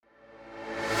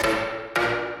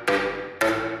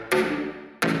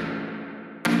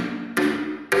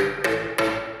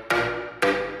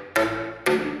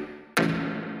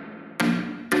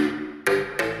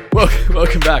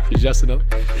back. It's just another.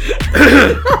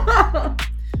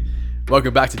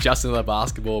 Welcome back to Just Another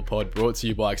Basketball Pod, brought to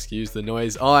you by Excuse the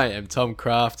Noise. I am Tom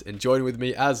Craft, and joined with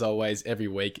me, as always, every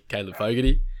week, Caleb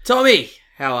Fogarty. Tommy,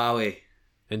 how are we?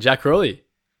 And Jack Crawley.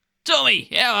 Tommy,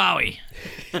 how are we?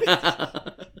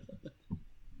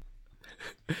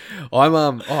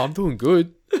 I'm doing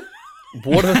good.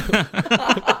 What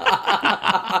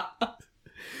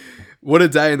a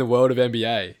day in the world of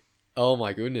NBA. Oh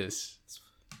my goodness.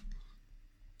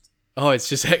 Oh, it's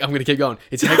just I'm going to keep going.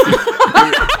 It's hectic.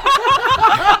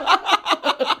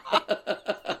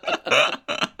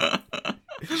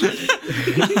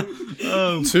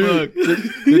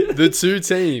 The two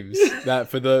teams that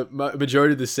for the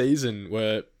majority of the season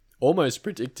were almost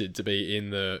predicted to be in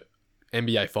the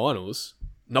NBA Finals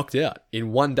knocked out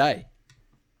in one day.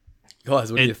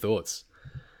 Guys, what are your thoughts?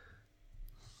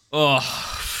 Oh,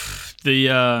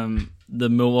 the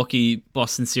Milwaukee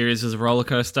Boston series was a roller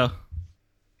coaster.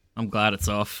 I'm glad it's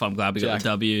off. I'm glad we got the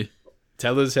W.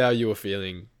 Tell us how you were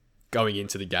feeling going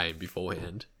into the game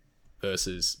beforehand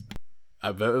versus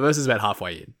about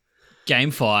halfway in.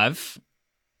 Game 5,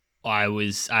 I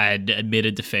had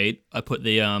admitted defeat. I put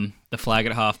the flag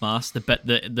at half mast,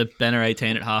 the banner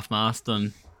 18 at half mast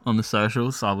on the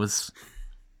socials.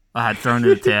 I had thrown in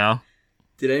the towel.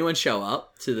 Did anyone show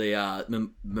up to the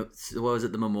what was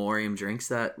it, the memoriam drinks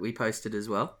that we posted as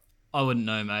well? I wouldn't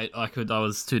know, mate. I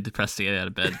was too depressed to get out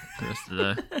of bed the rest of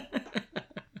the day.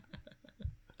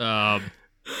 That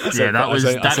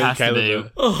has to be.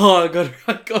 Oh, I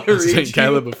gotta read you.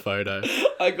 Caleb a photo.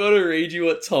 I gotta read you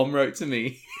what Tom wrote to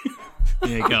me.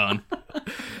 Yeah, go on.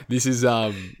 This is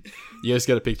you guys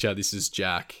got a picture. This is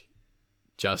Jack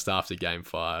just after Game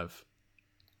 5.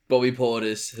 Bobby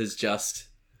Portis has just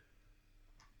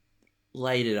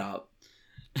laid it up.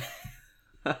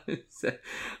 So,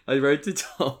 I wrote to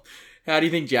Tom, how do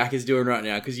you think Jack is doing right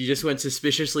now? Because you just went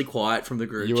suspiciously quiet from the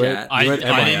group chat. I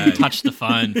didn't touch the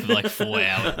phone for like 4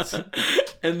 hours.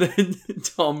 And then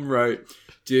Tom wrote,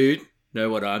 dude, know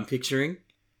what I'm picturing?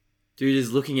 Dude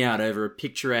is looking out over a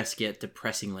picturesque yet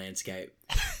depressing landscape.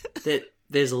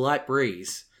 There's a light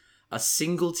breeze. A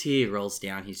single tear rolls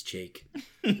down his cheek.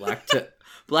 Black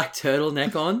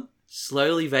turtleneck on,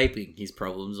 slowly vaping his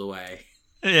problems away.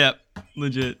 Yeah,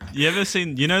 legit. You ever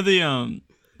seen, the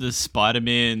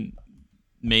Spider-Man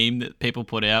meme that people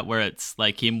put out where it's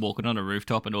like him walking on a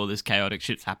rooftop and all this chaotic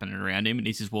shit's happening around him and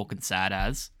he's just walking sad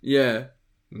as? Yeah.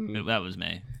 That was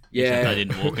me. Yeah. Except I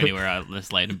didn't walk anywhere. I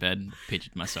just laid in bed and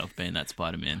pictured myself being that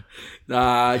Spider-Man.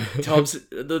 The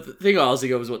thing I was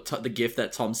thinking of was the gift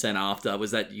that Tom sent after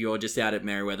was that you're just out at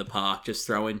Merriweather Park just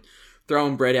throwing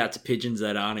bread out to pigeons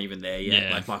that aren't even there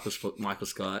yet, like Michael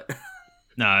Scott.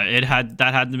 No,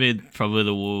 that had to be probably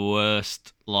the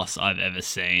worst loss I've ever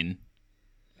seen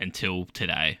until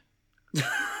today.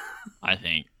 I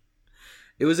think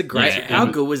it was a great. Yeah, how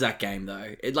good was that game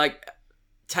though? It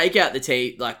take out the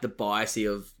team, the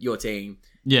biasy of your team.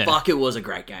 Yeah, fuck, it was a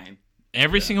great game.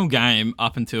 Every single game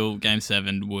up until Game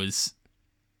 7 was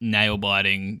nail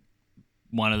biting,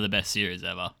 one of the best series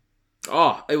ever.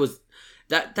 Oh, it was.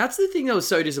 That's the thing that was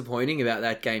so disappointing about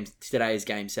that game. Today's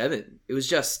Game 7. It was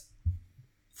just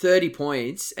 30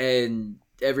 points, and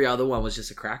every other one was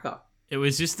just a cracker. It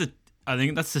was just I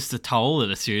think that's just the toll that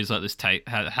a series like this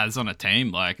has on a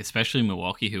team, especially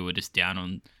Milwaukee, who were just down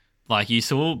on, you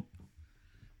saw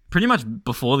pretty much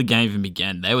before the game even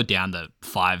began, they were down to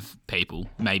 5 people,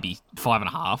 maybe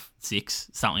 5.5, 6,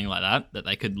 something like that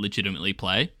they could legitimately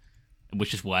play,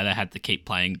 which is why they had to keep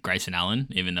playing Grayson Allen,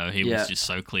 even though he was just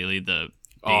so clearly the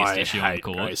biggest issue on the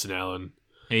court. Grayson Allen.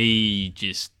 He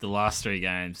just, the last 3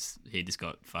 games, he just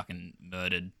got fucking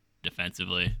murdered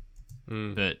defensively.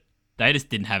 But they just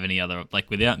didn't have any other,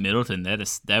 without Middleton,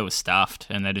 they were stuffed,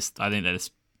 and I think they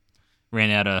just ran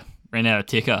out of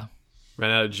ticker.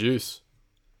 Ran out of juice.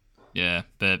 Yeah,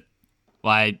 but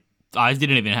I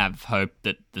didn't even have hope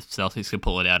that the Celtics could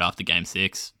pull it out after Game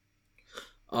 6.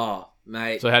 Oh,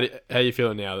 mate. So how are you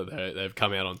feeling now that they've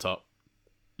come out on top?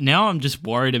 Now I'm just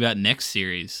worried about next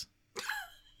series.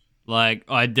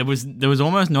 There was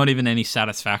almost not even any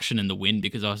satisfaction in the win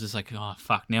because I was just like, oh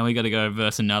fuck, now we got to go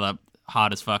versus another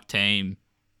hard as fuck team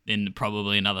in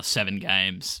probably another 7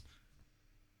 games.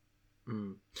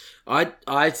 I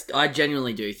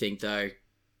genuinely do think though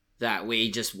that we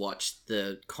just watched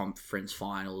the conference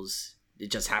finals.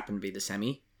 It just happened to be the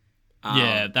semi.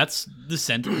 Yeah, that's the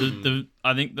sentiment.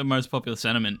 I think the most popular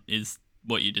sentiment is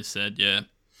what you just said. Yeah,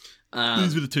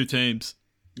 these were the 2 teams.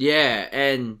 Yeah,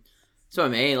 and so I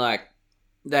mean,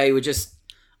 they were just.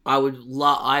 I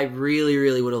really,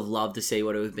 really would have loved to see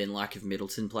what it would have been like if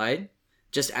Middleton played.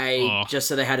 Just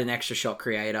so they had an extra shot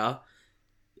creator.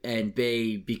 and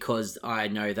B, because I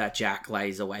know that Jack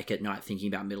lays awake at night thinking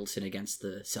about Middleton against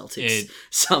the Celtics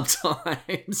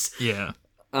sometimes. Yeah.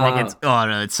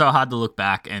 It's so hard to look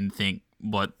back and think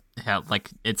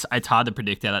it's hard to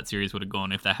predict how that series would have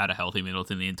gone if they had a healthy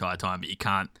Middleton the entire time, but you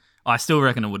can't. I still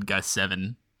reckon it would go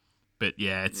 7, but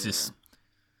just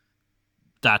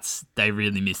they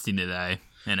really missed him today,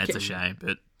 and it's a shame.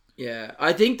 But yeah,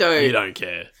 I think though you don't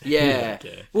care. Yeah, You don't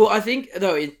care. Well, I think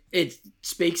though it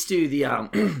speaks to the I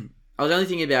was only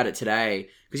thinking about it today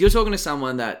because you're talking to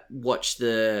someone that watched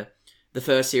the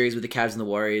first series with the Cavs and the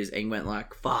Warriors and went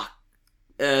like, "Fuck,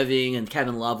 Irving and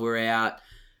Kevin Love were out."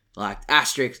 Like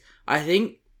asterisks. I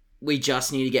think we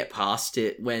just need to get past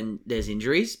it when there's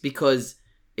injuries because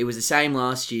it was the same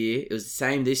last year. It was the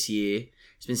same this year.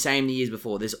 It's been the same the years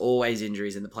before. There's always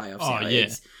injuries in the playoffs. Oh, yeah.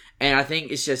 And I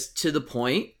think it's just to the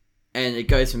point, and it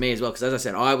goes for me as well because as I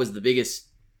said, I was the biggest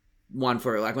one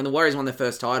for it. Like when the Warriors won their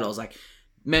first title, I was like,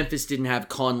 Memphis didn't have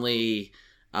Conley.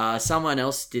 Someone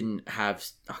else didn't have.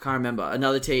 I can't remember.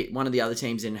 Another team. One of the other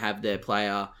teams didn't have their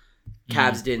player.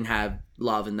 Cavs didn't have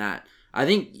Love and that. I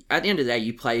think at the end of the day,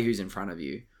 you play who's in front of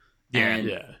you. Yeah,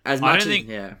 and as much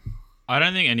I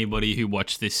don't think anybody who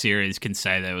watched this series can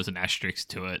say there was an asterisk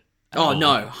to it. Oh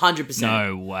no, 100%.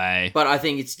 No way. But I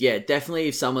think it's definitely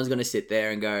if someone's going to sit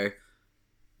there and go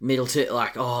Middleton,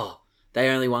 like they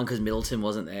only won because Middleton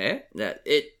wasn't there.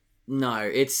 It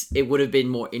would have been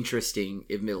more interesting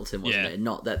if Middleton wasn't there,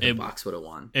 not that the Bucks would have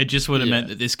won. It just would have meant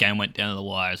that this game went down to the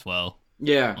wire as well.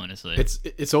 Yeah, honestly,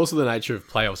 it's also the nature of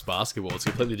playoffs basketball. It's a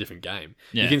completely different game.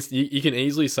 Yeah. You can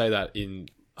easily say that in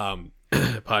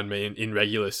pardon me, in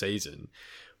regular season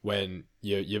when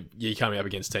you're coming up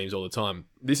against teams all the time.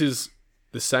 This is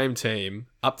the same team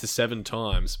up to 7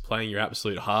 times playing your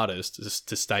absolute hardest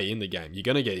to stay in the game. You're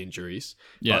going to get injuries,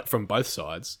 but from both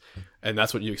sides, and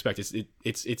that's what you expect.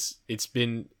 It's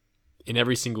been in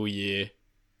every single year,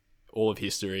 all of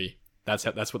history. That's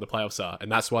what the playoffs are,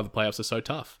 and that's why the playoffs are so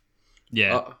tough.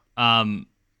 Yeah.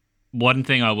 One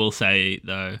thing I will say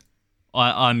though,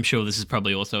 I'm sure this is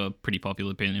probably also a pretty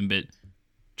popular opinion, but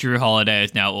Drew Holiday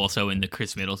is now also in the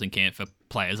Chris Middleton camp for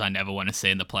players I never want to see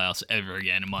in the playoffs ever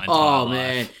again in my entire life.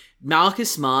 Man, Marcus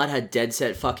Smart had dead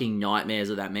set fucking nightmares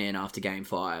of that man after Game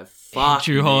 5. Fuck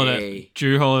Drew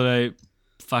Holiday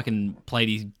fucking played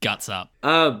his guts up.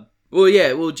 Well,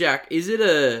 Jack, is it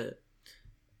a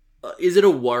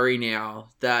worry now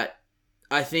that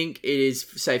I think it is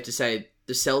safe to say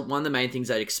one of the main things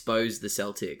that exposed the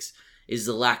Celtics is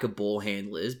the lack of ball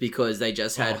handlers because they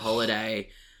just had Holiday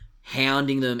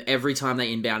hounding them every time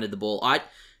they inbounded the ball.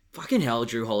 Fucking hell,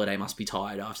 Drew Holiday must be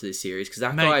tired after this series because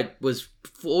that guy was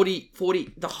 40,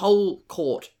 the whole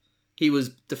court he was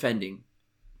defending.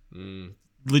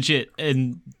 Legit.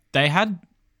 And they had,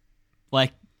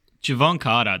 like, Javon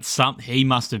Carter, he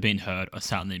must have been hurt or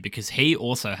something because he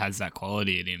also has that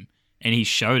quality in him. And he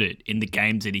showed it in the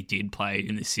games that he did play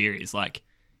in the series. Like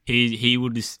he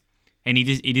would just, and he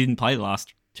didn't play the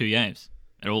last 2 games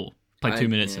at all. Played 2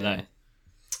 minutes today.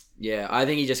 Yeah, I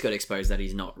think he just got exposed that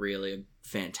he's not really a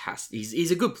fantastic. He's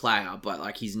a good player, but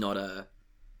like he's not a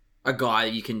guy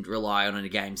that you can rely on in a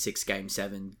game 6, game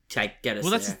 7. Get us. Well,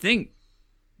 that's the thing.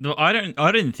 No, I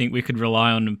didn't think we could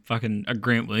rely on fucking a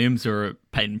Grant Williams or a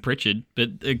Peyton Pritchard, but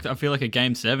I feel like a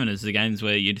game 7 is the games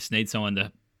where you just need someone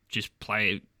to just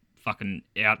play fucking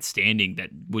outstanding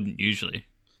that wouldn't usually.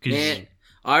 Man,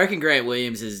 I reckon Grant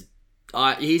Williams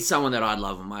he's someone that I'd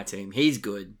love on my team. He's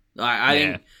good. I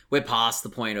think we're past the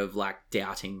point of like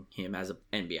doubting him as an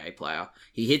NBA player.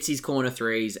 He hits his corner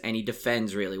threes and he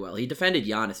defends really well. He defended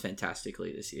Giannis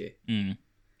fantastically this year. Do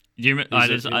you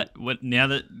remember, now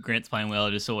that Grant's playing well, I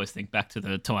just always think back to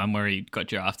the time where he got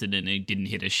drafted and he didn't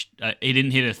hit a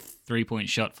 3-point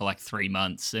shot for like 3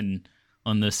 months, and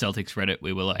on the Celtics Reddit,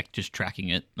 we were like just tracking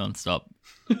it nonstop.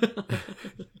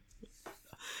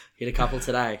 Hit a couple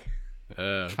today.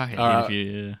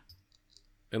 And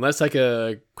let's take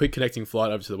a quick connecting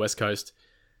flight over to the West Coast.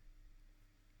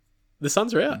 The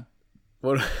Suns are out.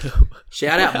 What?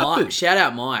 Shout out Mike. Shout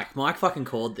out Mike. Mike fucking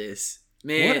called this.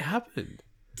 Man, what happened?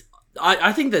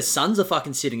 I think the Suns are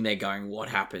fucking sitting there going, "What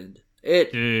happened?"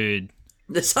 Dude.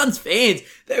 The Suns fans,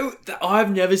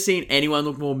 I've never seen anyone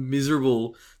look more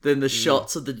miserable than the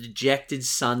shots of the dejected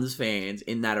Suns fans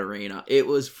in that arena. It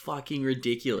was fucking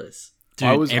ridiculous.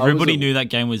 Dude, everybody knew that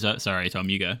game was... Sorry, Tom,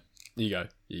 you go. You go.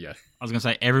 I was going to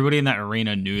say, everybody in that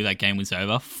arena knew that game was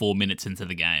over 4 minutes into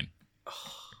the game.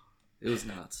 It was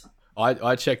nuts.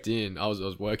 I checked in. I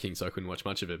was working, so I couldn't watch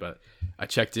much of it, but I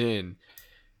checked in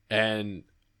and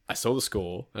I saw the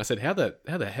score and I said, how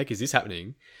the heck is this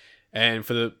happening? And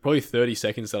for the probably 30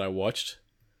 seconds that I watched,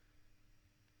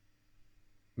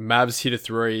 Mavs hit a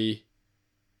 3,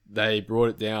 they brought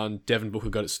it down. Devin Booker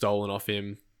got it stolen off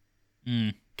him.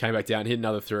 Came back down, hit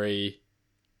another three,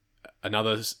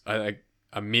 another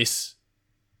a miss,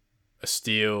 a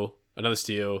steal, another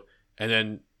steal, and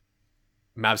then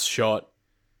Mavs shot.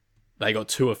 They got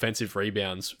 2 offensive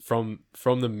rebounds from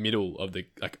the middle of the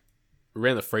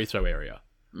around the free throw area,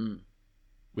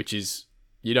 which is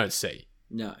you don't see.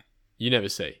 No, you never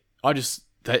see.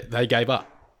 They gave up.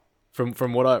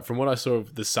 From what I saw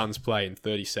of the Suns play in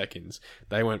 30 seconds,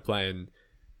 they weren't playing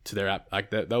to their app.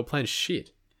 They were playing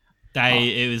shit.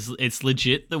 It's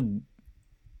legit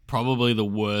probably the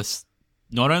worst.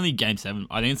 Not only Game 7,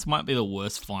 I think this might be the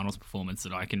worst finals performance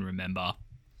that I can remember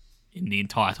in the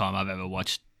entire time I've ever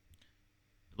watched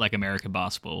like American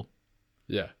basketball.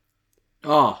 Yeah.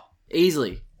 Oh,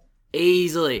 easily,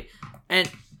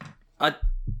 and I'm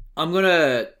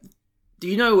gonna. Do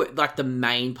you know like the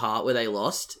main part where they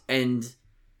lost? And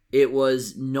it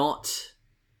was not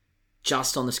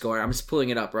just on the score. I'm just pulling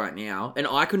it up right now, and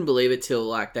I couldn't believe it till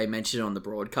like they mentioned it on the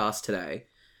broadcast today.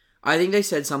 I think they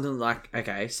said something like,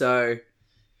 "Okay, so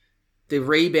the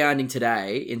rebounding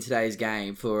today in today's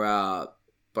game for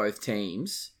both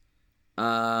teams,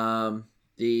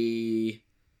 the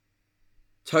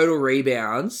total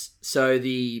rebounds. So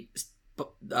the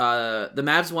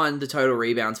Mavs won the total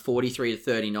rebounds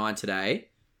 43-39 today.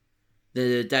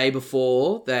 The day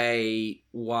before, they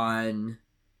won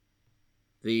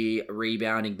the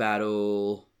rebounding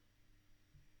battle.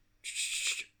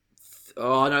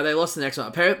 Oh, no, they lost the next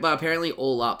one. But apparently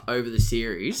all up over the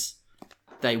series,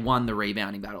 they won the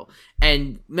rebounding battle.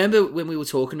 And remember when we were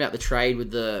talking about the trade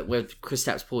with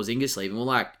Kristaps Porzingis leaving? We're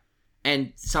like,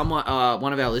 and someone,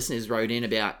 one of our listeners wrote in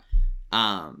about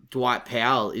Dwight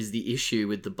Powell is the issue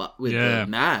with the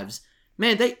Mavs.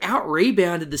 Man, they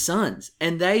out-rebounded the Suns,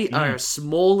 and they are a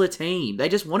smaller team. They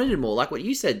just wanted it more, like what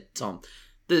you said, Tom.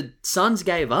 The Suns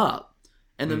gave up,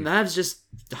 and the Mavs just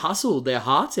hustled their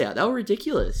hearts out. They were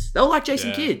ridiculous. They were like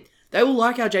Jason Kidd. They were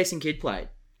like how Jason Kidd played,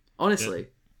 honestly.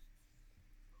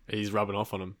 Yeah. He's rubbing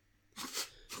off on them.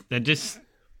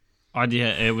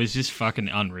 It was just fucking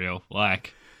unreal.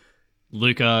 Like,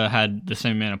 Luka had the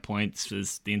same amount of points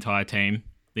as the entire team,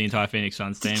 the entire Phoenix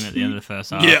Suns team at the end of the first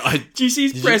half. Yeah, did you see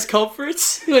his press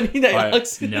conference when they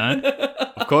asked? No.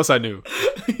 Of course I knew.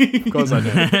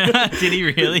 Did he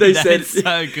really? They That said is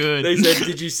so good. They said,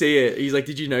 "Did you see it?" He's like,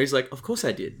 "Did you know?" He's like, "Of course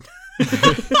I did."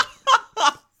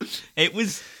 It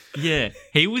was,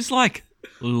 he was like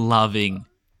loving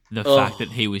the fact that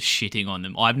he was shitting on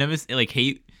them. I've never,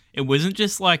 it wasn't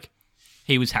just like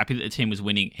he was happy that the team was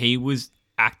winning. He was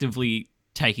actively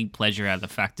taking pleasure out of the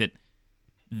fact that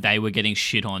they were getting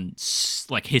shit on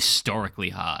like historically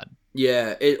hard.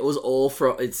 Yeah,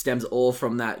 it stems all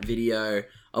from that video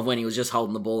of when he was just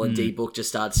holding the ball and D-Book just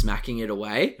started smacking it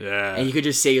away. Yeah. And you could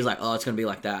just see he was like, "Oh, it's going to be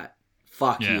like that.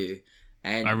 Fuck you."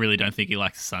 And I really don't think he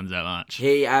likes the Suns that much.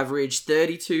 He averaged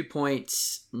 32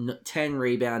 points, 10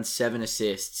 rebounds, 7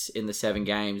 assists in the 7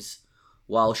 games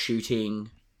while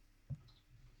shooting.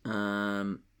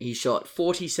 He shot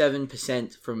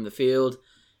 47% from the field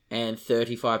and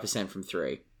 35% from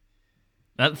 3.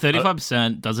 That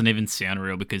 35% doesn't even sound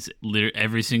real because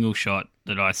every single shot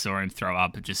that I saw him throw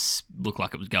up, it just looked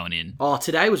like it was going in. Oh,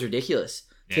 today was ridiculous.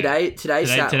 Yeah.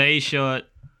 Today he shot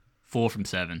 4 from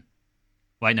 7.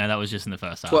 Wait, no, that was just in the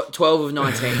first half. 12 of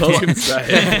 19.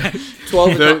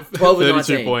 12 of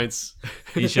 19 points.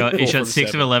 He shot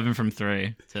 6 of 11 from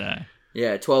 3 today.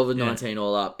 Yeah, 12 of 19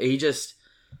 all up. He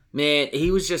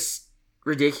was just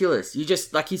ridiculous. You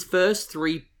just, like his first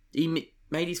 3, he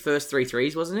made his first 3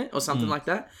 threes, wasn't it? Or something like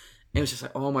that. And it was just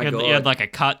like, oh my God. He had like a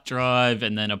cut drive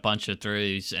and then a bunch of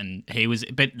threes. And he was,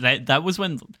 but that was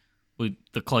when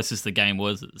the closest the game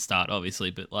was at the start, obviously.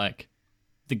 But like,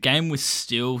 the game was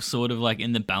still sort of like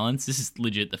in the balance. This is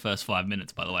legit the first 5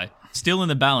 minutes, by the way. Still in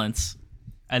the balance.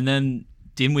 And then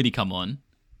Dinwiddie come on.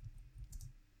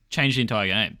 Changed the entire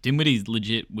game. Dinwiddie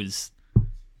legit was...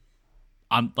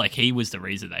 he was the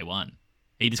reason they won.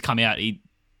 He just come out.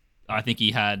 I think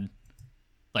he had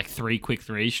like 3 quick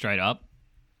threes straight up.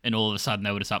 And all of a sudden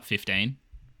they were just up 15.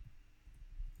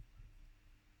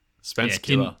 Spence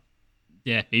killer.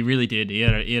 He really did. He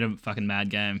had a fucking mad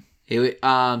game.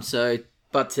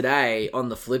 But today, on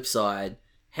the flip side,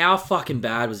 how fucking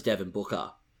bad was Devin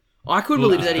Booker? I couldn't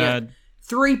believe that he had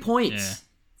 3 points. Yeah.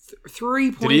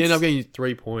 3 points. Did he end up getting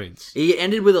 3 points? He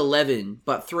ended with 11,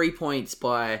 but 3 points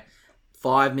by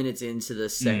 5 minutes into the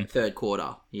third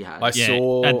quarter. He had. At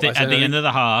the end of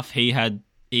the half, he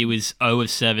was 0 of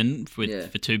 7 for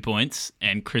 2 points,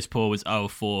 and Chris Paul was 0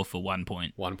 of 4 for 1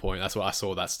 point. 1 point. That's what I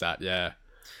saw that stat. Yeah.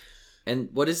 And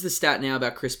what is the stat now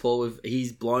about Chris Paul?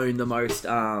 He's blown the most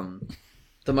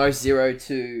 0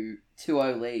 to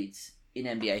 2-0 leads in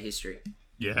NBA history.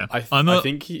 Yeah, I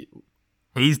think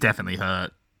he's definitely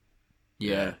hurt.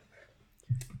 Yeah.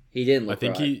 He didn't look I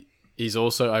think right. he's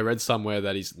also. I read somewhere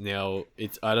that he's now.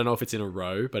 I don't know if it's in a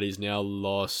row, but he's now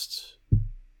lost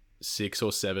 6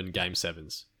 or 7 game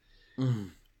 7s.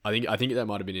 I think that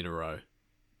might have been in a row.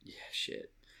 Yeah,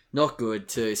 shit. Not good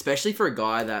too, especially for a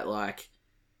guy that like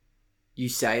you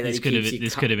say that This he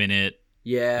could have been it.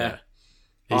 Yeah.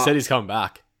 He said he's coming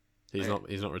back. He's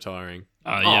not retiring.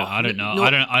 I don't know.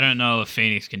 I don't know if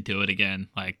Phoenix can do it again.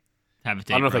 Like have a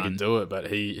deep I don't know if run. they can do it, but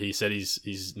he said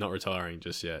he's not retiring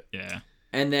just yet. Yeah.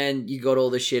 And then you got all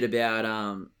the shit about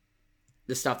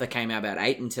the stuff that came out about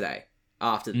Ayton today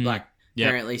after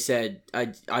apparently said I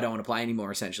don't want to play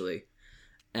anymore essentially.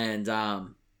 And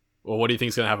well, what do you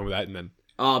think's going to happen with Ayton then?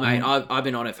 oh mate, I've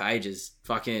been on it for ages.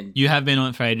 Fucking You have been on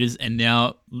it for ages, and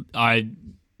now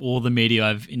all the media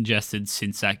I've ingested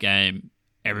since that game,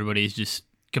 everybody's just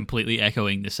completely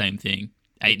echoing the same thing.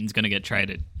 Ayton's going to get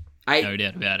traded. No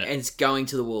doubt about it. And it's going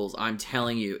to the Wolves. I'm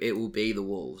telling you, it will be the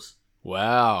Wolves.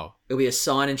 Wow. It'll be a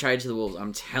sign and trade to the Wolves.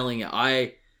 I'm telling you.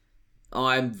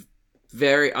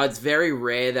 It's very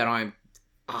rare that I'm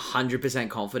 100%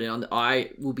 confident on.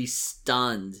 I will be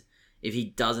stunned if he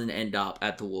doesn't end up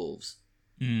at the Wolves.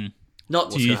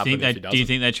 Not Do you think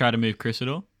they try to move Chris at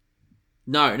all?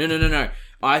 No.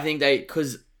 I think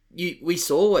because we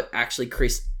saw what actually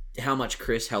how much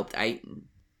Chris helped Ayton.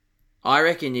 I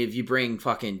reckon if you bring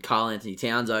fucking Karl Anthony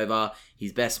Towns over,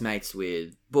 he's best mates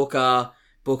with Booker.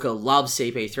 Booker loves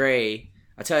CP3.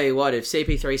 I tell you what, if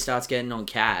CP3 starts getting on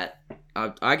Cat,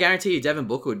 I guarantee you Devin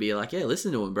Booker would be like, yeah,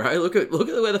 listen to him, bro. Look at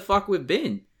where the fuck we've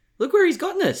been. Look where he's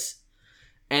gotten us.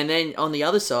 And then on the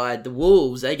other side, the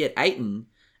Wolves, they get Ayton,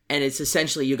 and it's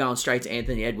essentially you're going straight to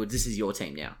Anthony Edwards. This is your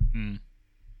team now.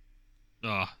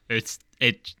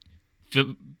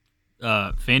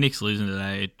 Phoenix losing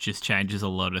today, it just changes a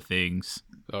lot of things.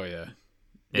 Oh yeah.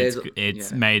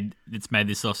 It's made this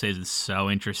offseason so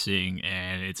interesting,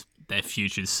 and their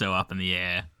future's so up in the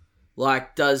air.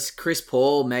 Like, does Chris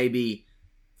Paul maybe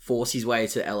force his way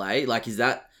to LA? Like, is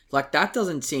that that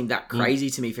doesn't seem that crazy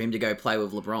to me for him to go play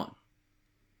with LeBron.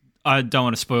 I don't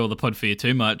want to spoil the pod for you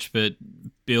too much, but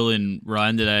Bill and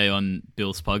Ryan today on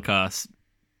Bill's podcast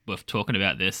were talking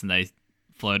about this, and they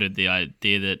floated the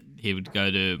idea that he would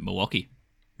go to Milwaukee.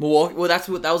 Well, that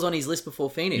was on his list before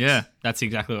Phoenix. Yeah, that's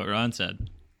exactly what Ryan said.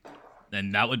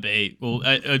 And that would be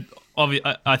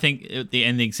I think the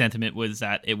ending sentiment was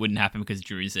that it wouldn't happen because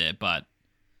Drew's there, but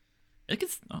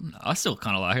I still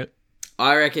kind of like it.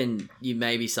 I reckon you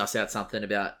maybe suss out something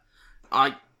about.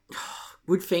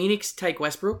 Would Phoenix take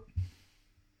Westbrook?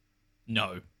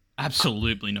 No,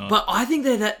 absolutely not. But I think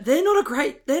they're not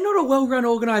a well-run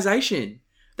organization.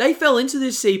 They fell into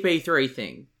this CP3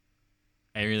 thing.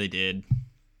 They really did.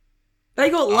 They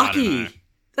got lucky.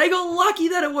 They got lucky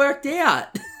that it worked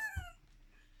out.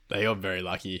 They got very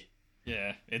lucky.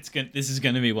 Yeah, this is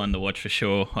going to be one to watch for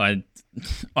sure. I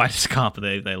just can't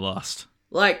believe they lost.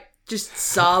 Like, just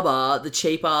Saba, the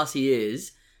cheap ass he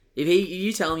is, if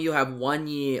you tell him you have 1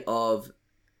 year of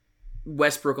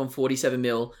Westbrook on 47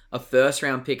 mil, a first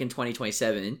round pick in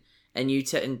 2027,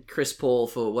 and and Chris Paul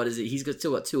for what is it? He's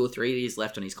still got 2 or 3 years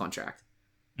left on his contract.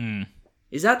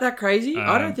 Is that crazy?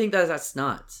 I don't think that's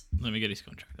nuts. Let me get his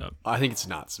contract up. I think it's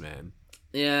nuts, man.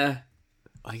 Yeah.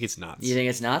 I think it's nuts. You think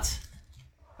it's nuts?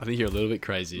 I think you're a little bit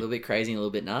crazy. A little bit crazy and a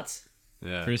little bit nuts?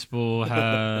 Yeah. Chris Paul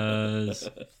has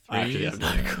 3 years.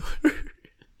 Yeah.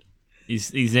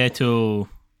 He's there till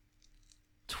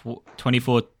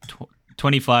 25.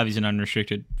 He's an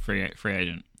unrestricted free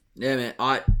agent. Yeah, man.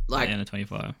 I like. And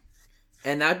 25.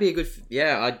 And that'd be a good.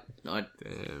 I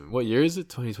Damn. What year is it?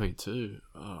 2022.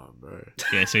 Oh, bro.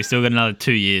 Yeah, so he's still got another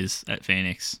 2 years at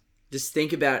Phoenix. Just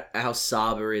think about how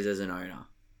Saba is as an owner.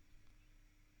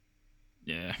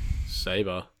 Yeah.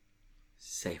 Saber.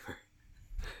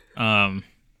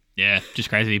 Yeah, just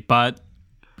crazy. But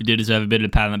we do deserve a bit of a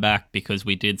pat on the back because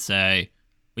we did say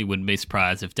we wouldn't be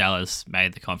surprised if Dallas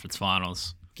made the conference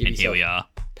finals. And here we are.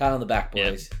 Pat on the back,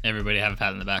 boys. Yeah, everybody have a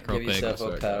pat on the back real Give quick.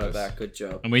 yourself a pat on the back. Good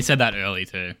job. And we said that early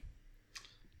too.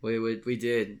 We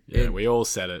did. Yeah, we all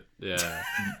said it. Yeah.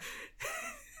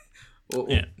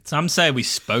 Yeah. Some say we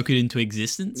spoke it into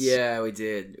existence. Yeah, we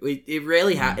did. It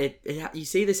rarely you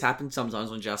see this happen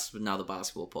sometimes on just another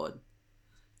basketball pod.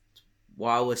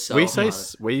 While we're so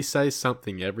we say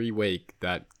something every week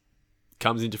that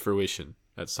comes into fruition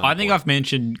at some I point. think I've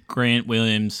mentioned Grant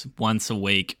Williams once a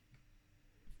week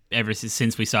ever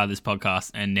since we started this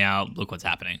podcast, and now look what's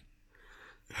happening.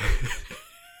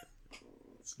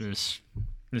 just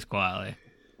quietly.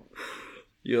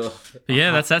 Yeah. But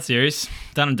yeah, that's that series.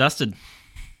 Done and dusted.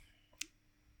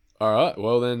 All right.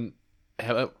 Well, then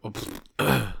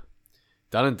Done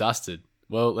and dusted.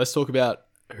 Well, let's talk about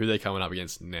who they're coming up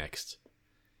against next.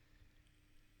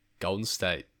 Golden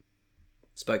State.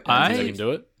 Spoke I- Think down they to can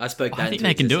do it? I spoke I down think to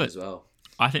they can do this it. as well.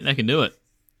 I think they can do it.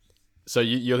 So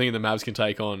you're thinking the Mavs can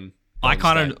take on I Golden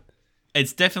kind of. State?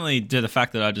 It's definitely to the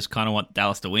fact that I just kind of want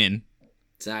Dallas to win.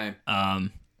 So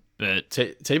But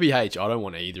TBH, I don't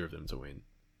want either of them to win.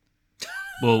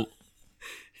 well,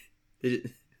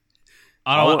 it-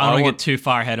 I don't want to want- get too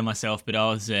far ahead of myself. But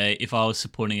if I was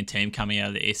supporting a team coming out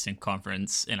of the Eastern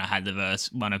Conference and I had to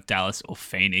verse one of Dallas or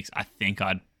Phoenix, I think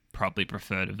I'd probably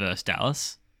prefer to verse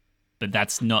Dallas. But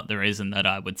that's not the reason that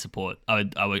I would support. I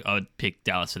would pick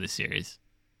Dallas for this series.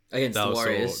 against the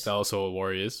Warriors. Dallas or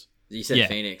Warriors. You said Yeah.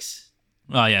 Phoenix.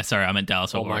 Oh yeah, sorry, I meant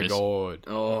Dallas or Oh my Warriors. god.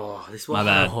 Oh, this My one.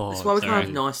 bad. This is why we can't Sorry.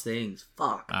 have nice things.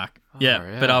 Fuck. Fuck. Yeah,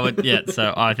 Oh, but yeah. I would. Yeah,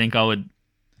 so I think I would.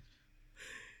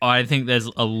 I think there's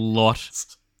a lot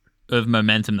of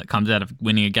momentum that comes out of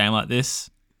winning a game like this,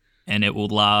 and it will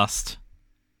last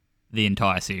the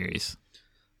entire series.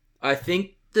 I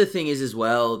think the thing is as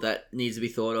well that needs to be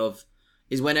thought of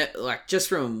is when it, like, just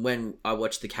from when I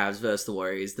watched the Cavs versus the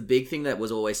Warriors, the big thing that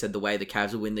was always said the way the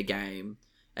Cavs would win the game,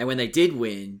 and when they did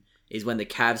win, is when the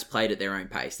Cavs played at their own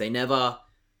pace. They never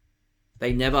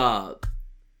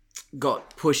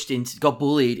got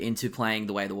bullied into playing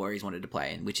the way the Warriors wanted to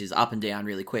play, which is up and down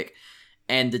really quick.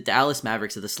 And the Dallas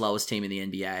Mavericks are the slowest team in the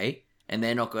NBA, and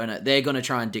they're gonna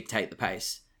try and dictate the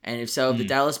pace. And if the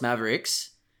Dallas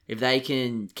Mavericks, if they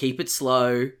can keep it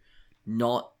slow,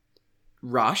 not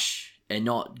rush, and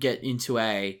not get into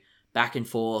a back and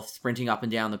forth, sprinting up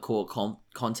and down the court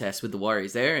contest with the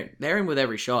Warriors, they're in with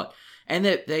every shot. And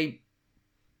they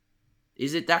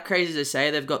is it that crazy to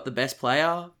say they've got the best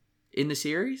player in the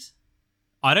series?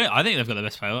 I think they've got the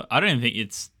best player. I don't even think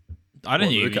it's. I don't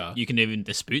think Luka? you can even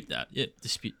dispute that. Yeah,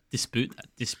 dispute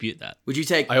that. Would you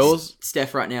take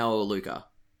Steph right now or Luka?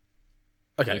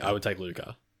 Okay, Luka. I would take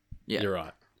Luka. Yeah. You're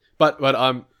right. But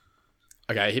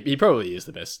okay, he probably is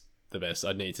the best. The best.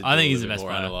 I'd need to. I do think a he's the little best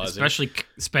bit more player, analysing.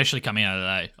 especially coming out of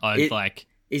the day.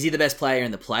 Is he the best player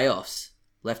in the playoffs?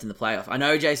 Left in the playoff. I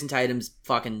know Jason Tatum's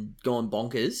fucking gone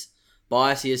bonkers.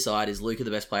 Bias his side, is Luka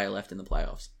the best player left in the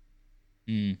playoffs?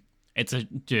 It's a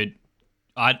dude.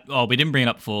 We didn't bring it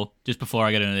up before. Just before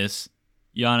I get into this,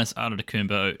 Giannis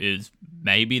Antetokounmpo is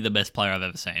maybe the best player I've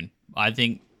ever seen. I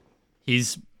think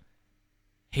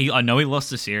I know he lost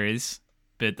the series,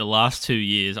 but the last 2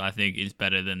 years I think is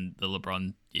better than the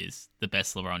LeBron years, the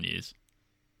best LeBron years.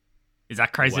 Is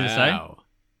that crazy to say? Wow.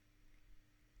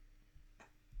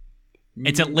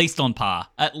 It's at least on par.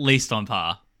 At least on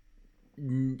par.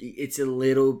 It's a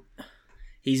little.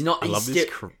 He's not. I he's love still,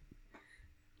 this.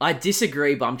 I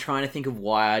disagree, but I'm trying to think of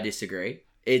why I disagree.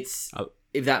 It's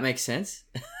if that makes sense.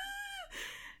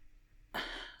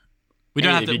 We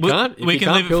don't Hey, have if to. you can't- if We you can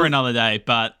can't leave it build- for another day.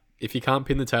 But If you can't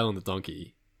pin the tail on the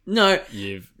donkey, No,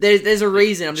 you've there's a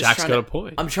reason. I'm just Jack's trying got to. a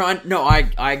point. I'm trying. No,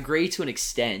 I agree to an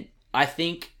extent. I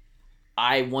think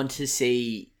I want to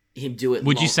see him do it.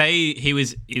 would you say he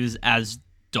was as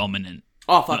dominant?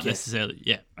 Oh fuck Not yeah! necessarily.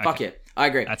 Yeah. Okay. Fuck yeah! I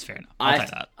agree. That's fair enough. I'll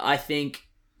take that. I think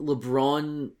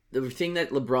LeBron. The thing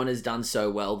that LeBron has done so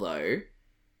well, though,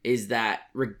 is that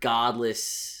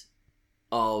regardless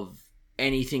of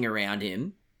anything around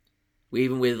him,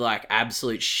 even with like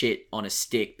absolute shit on a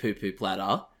stick, poo-poo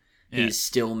platter, Yeah. he's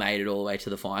still made it all the way to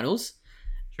the finals.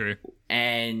 True.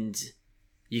 And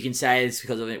you can say it's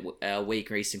because of a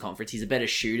weaker Eastern Conference. He's a better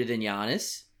shooter than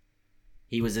Giannis.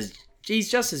 He's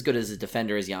just as good as a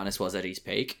defender as Giannis was at his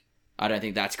peak. I don't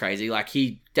think that's crazy. Like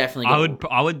he definitely. I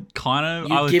would kind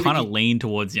You'd of lean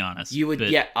towards Giannis. You would, but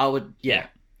yeah. I would, yeah. yeah.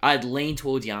 I'd lean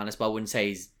towards Giannis, but I wouldn't say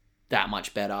he's that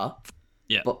much better.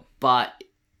 Yeah. But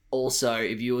also,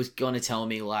 if you was going to tell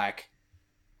me like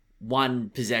one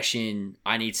possession,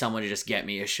 I need someone to just get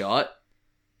me a shot,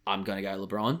 I'm going to go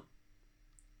LeBron.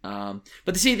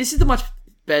 But see, this is the much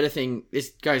better thing. This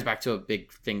goes back to a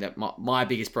big thing that my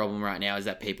biggest problem right now is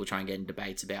that people try and get in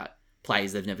debates about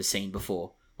players they've never seen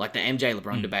before. Like the MJ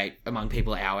LeBron debate among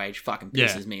people our age fucking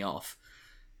pisses me off.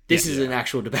 This is an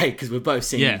actual debate because we've both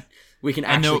seen. Yeah. We can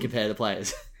actually compare the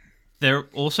players. They're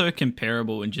also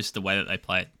comparable in just the way that they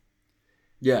play.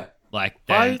 Yeah. Like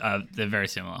they're very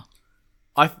similar.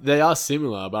 They are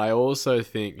similar, but I also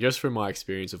think, just from my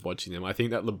experience of watching them, I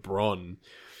think that LeBron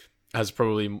has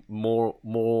probably more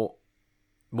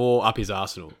up his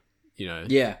arsenal. You know,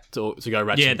 Yeah. to go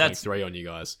ratchet and clank that's- 3 on you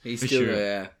guys. He's For still sure.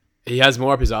 yeah. He has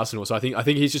more up his arsenal, so I think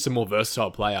he's just a more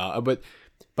versatile player.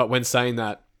 But when saying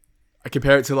that, I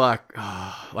compare it to like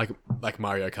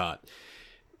Mario Kart.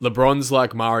 LeBron's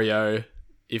like Mario.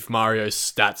 If Mario's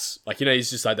stats, like, you know, he's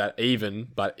just like that even,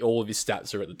 but all of his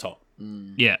stats are at the top.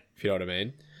 Yeah. if you know what I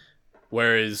mean.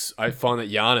 Whereas I find that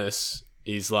Giannis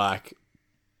is like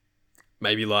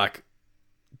maybe like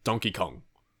Donkey Kong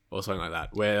or something like that,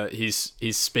 where his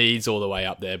speed's all the way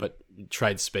up there, but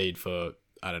trade speed for,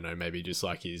 I don't know, maybe just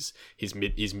like his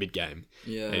mid game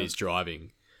and his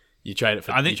driving. You trade it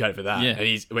for that, yeah. and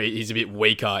he's a bit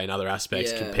weaker in other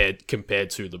aspects compared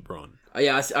to LeBron.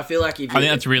 I feel like I think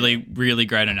that's really, really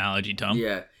great analogy, Tom.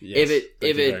 Yeah. Yes,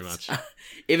 if very much.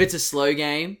 if it's a slow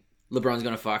game, LeBron's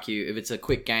gonna fuck you. If it's a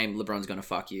quick game, LeBron's gonna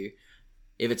fuck you.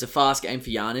 If it's a fast game for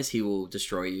Giannis, he will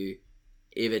destroy you.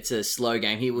 If it's a slow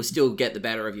game, he will still get the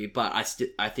better of you. But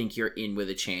I think you're in with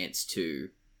a chance to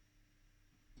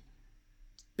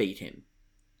beat him.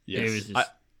 Yes,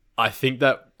 I think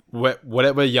that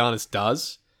whatever Giannis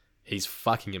does, he's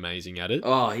fucking amazing at it.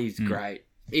 Oh, he's great.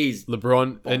 He's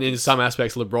LeBron, and in some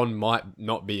aspects, LeBron might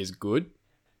not be as good,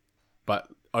 but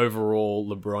overall,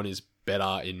 LeBron is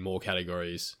better in more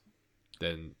categories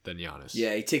than Giannis.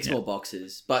 Yeah, he ticks more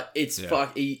boxes, but it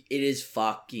is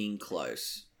fucking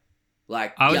close.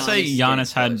 Like I would say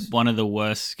Giannis had close. one of the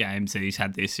worst games that he's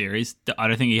had this series. I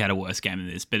don't think he had a worse game than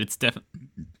this, but it's definitely.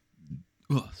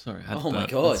 Oh, sorry. I had to Oh my burp.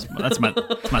 god, That's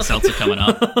my seltzer coming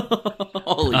up.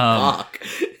 Holy fuck!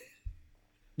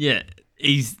 Yeah,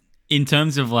 he's in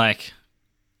terms of like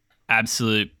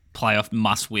absolute playoff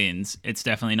must wins. It's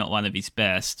definitely not one of his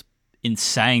best. In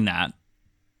saying that,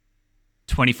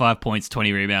 25 points,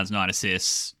 20 rebounds, 9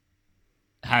 assists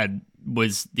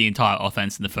was the entire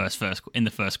offense in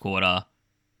the first quarter.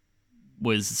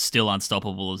 Was still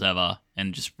unstoppable as ever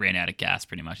and just ran out of gas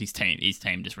pretty much. His team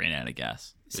just ran out of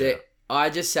gas. So I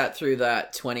just sat through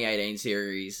that 2018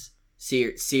 series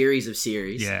of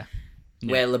series. Yeah.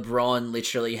 Where LeBron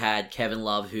literally had Kevin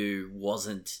Love, who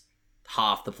wasn't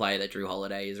half the player that Drew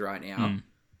Holiday is right now,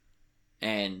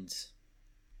 and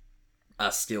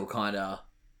us still kind of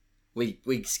we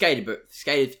skated, but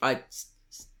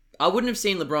I wouldn't have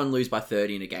seen LeBron lose by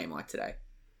 30 in a game like today.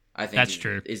 I think That's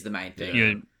true. Is the main thing.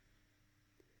 Yeah.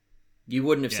 You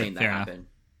wouldn't have seen that fair enough. happen.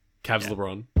 Cavs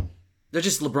LeBron. They're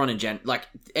just LeBron in gen. Like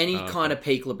any kind of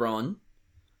peak LeBron,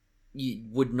 you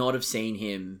would not have seen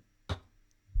him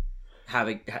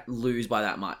lose by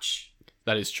that much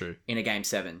That is true. in a game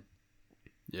 7.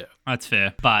 Yeah. That's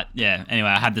fair. But yeah, anyway,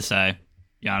 I had to say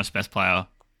Giannis best player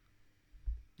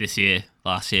this year,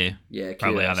 last year, Yeah,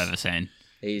 probably kudos. I've ever seen.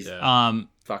 He's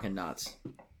fucking nuts.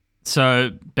 So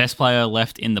best player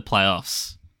left in the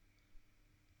playoffs.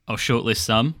 I'll shortlist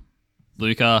some.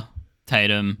 Luka,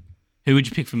 Tatum. Who would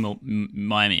you pick from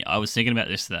Miami? I was thinking about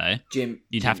this today.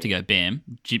 You'd have to go Bam.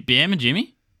 Bam and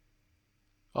Jimmy?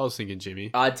 I was thinking Jimmy.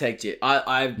 I'd take Jimmy.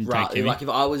 I'd rather, Jimmy? like if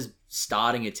I was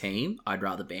starting a team, I'd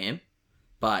rather Bam.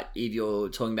 But if you're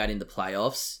talking about in the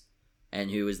playoffs and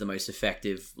who was the most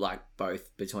effective, like both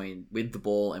with the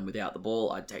ball and without the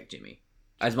ball, I'd take Jimmy.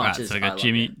 As much as so I I got love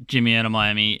Jimmy, him. Jimmy out of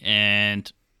Miami,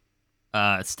 and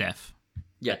Steph.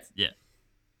 Yeah, Yeah,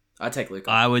 I'd take Luka.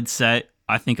 I would say.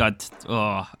 I think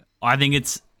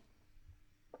it's.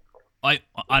 I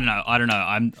don't know.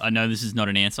 I know this is not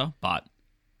an answer, but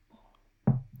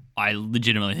I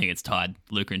legitimately think it's tied.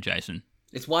 Luka and Jason.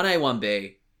 It's 1A,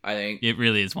 1B, I think. It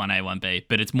really is 1A, 1B,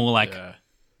 but it's more like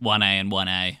 1A and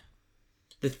 1A.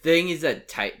 The thing is that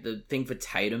the thing for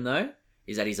Tatum though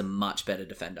is that he's a much better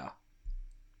defender.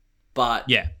 But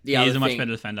Yeah, the he other is a much thing-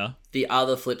 better defender. The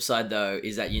other flip side though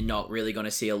is that you're not really going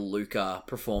to see a Luka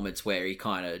performance where he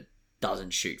kind of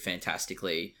doesn't shoot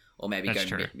fantastically, or maybe That's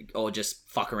true. or just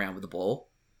fuck around with the ball.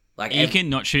 Like He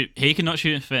cannot shoot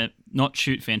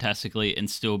fantastically and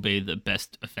still be the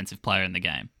best offensive player in the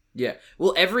game. Yeah.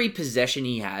 Well, every possession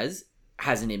he has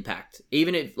an impact.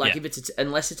 Even if Yeah.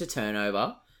 unless it's a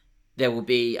turnover, there will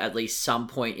be at least some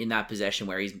point in that possession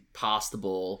where he's passed the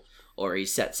ball or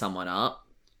he's set someone up.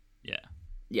 Yeah.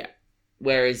 Yeah.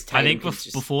 Whereas Tatum I think can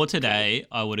just- before today,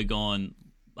 I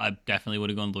definitely would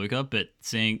have gone Luka, but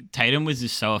seeing Tatum was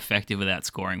just so effective without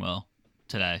scoring well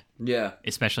today, Yeah.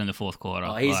 especially in the fourth quarter.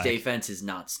 Oh, his Like, defense is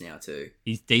nuts now too.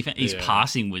 his Yeah.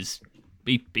 passing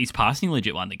his passing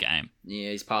legit won the game. Yeah,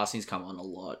 his passing's come on a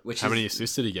lot. How many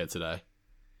assists did he get today?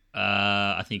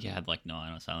 I think he had like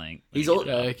 9 or something. He's Let all- me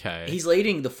get it up. Okay. He's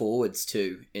leading the forwards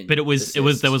too. But there was a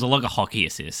assists. lot of hockey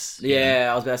assists. Yeah,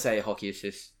 I was about to say hockey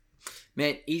assists.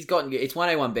 Man, he's gotten good. It's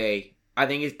 1A, 1B. I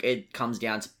think it comes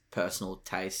down to personal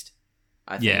taste.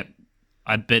 I think. Yeah.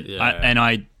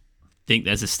 I think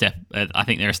there's a step. I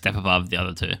think they're a step above the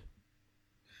other two,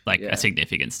 like Yeah. a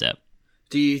significant step.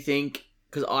 Do you think?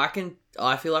 Because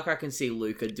I feel like I can see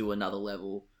Luka do another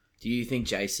level. Do you think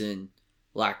Jason,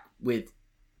 like with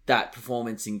that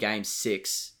performance in Game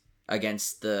 6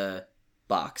 against the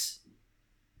Bucks,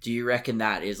 do you reckon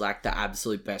that is like the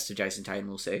absolute best of Jason Tatum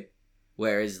we'll see?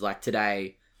 Whereas like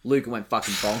today, Luka went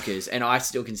fucking bonkers, and I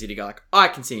still consider I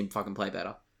can see him fucking play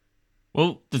better.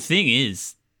 Well, the thing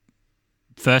is,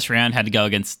 first round had to go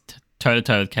against toe to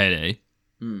toe with KD,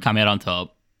 come out on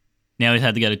top. Now he's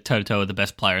had to go toe to toe with the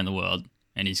best player in the world,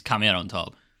 and he's come out on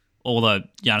top. Although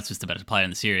Giannis was the better player in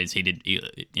the series,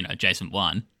 Jason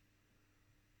won.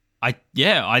 I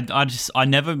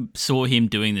never saw him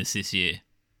doing this year,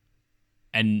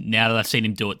 and now that I've seen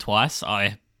him do it twice,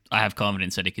 I have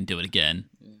confidence that he can do it again.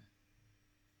 Yeah.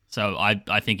 So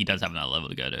I think he does have another level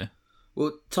to go to.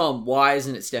 Well, Tom, why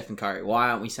isn't it Stephen Curry? Why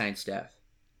aren't we saying Steph?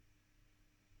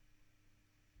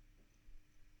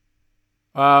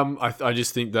 I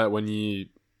just think that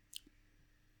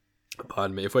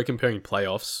if we're comparing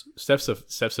playoffs,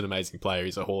 Steph's an amazing player.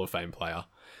 He's a Hall of Fame player.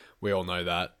 We all know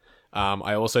that.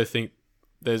 I also think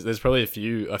there's probably a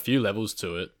few levels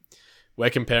to it. We're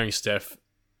comparing Steph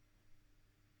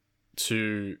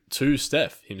to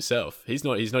Steph himself. He's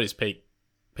not his peak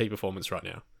performance right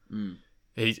now.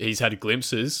 He's had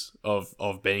glimpses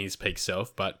of being his peak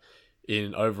self, but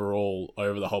overall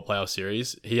over the whole playoff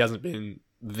series, he hasn't been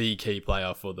the key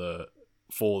player for the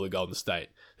Golden State.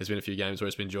 There's been a few games where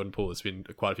it's been Jordan Poole. There's been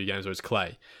quite a few games where it's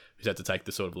Clay who's had to take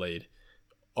the sort of lead.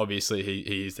 Obviously,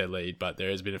 he is their lead, but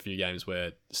there has been a few games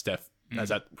where Steph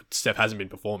hasn't been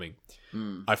performing.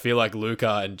 I feel like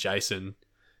Luka and Jason,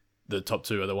 the top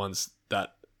two, are the ones that,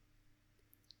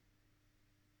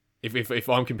 if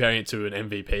I'm comparing it to an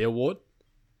MVP award,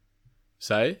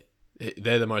 say,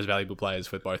 they're the most valuable players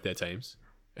for both their teams,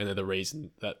 and they're the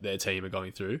reason that their team are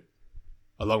going through,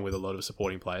 along with a lot of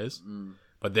supporting players.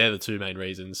 But they're the two main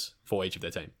reasons for each of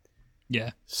their team. Yeah.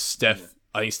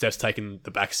 I think Steph's taken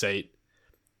the back seat,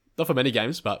 not for many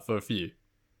games, but for a few.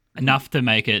 Enough to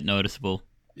make it noticeable.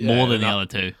 More than the other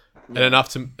two. And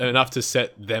enough to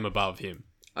set them above him.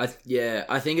 I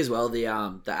think as well the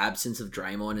absence of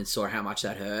Draymond and saw how much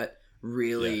that hurt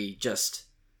really just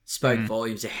spoke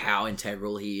volumes to how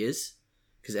integral he is,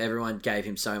 because everyone gave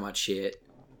him so much shit,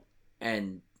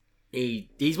 and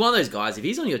he's one of those guys. If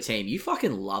he's on your team, you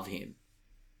fucking love him.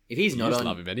 If he's not on,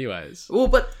 love him anyways. Well,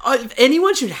 but if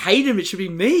anyone should hate him, it should be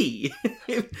me.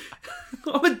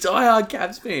 I'm a diehard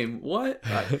Cavs fan. What?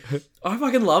 I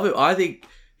fucking love him. I think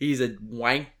he's a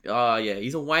wank.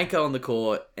 He's a wanker on the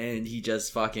court, and he's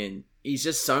just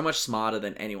so much smarter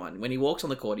than anyone. When he walks on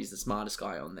the court, he's the smartest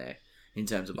guy on there in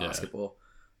terms of basketball.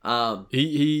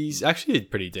 He's actually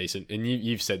pretty decent, and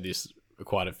you've said this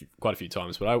quite a few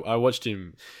times. But I watched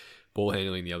him ball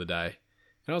handling the other day,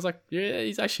 and I was like, yeah,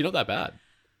 he's actually not that bad.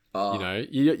 Oh.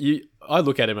 I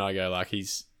look at him and I go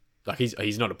he's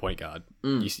not a point guard.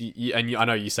 I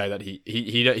know you say that he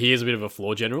is a bit of a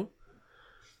floor general,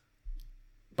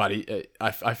 but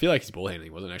I feel like his ball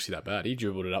handling wasn't actually that bad. He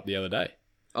dribbled it up the other day.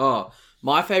 Oh,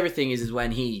 my favorite thing is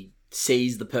when he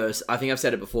sees the person. I think I've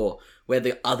said it before, where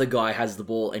the other guy has the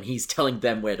ball and he's telling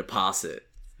them where to pass it.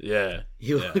 Yeah,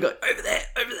 he'll go over there.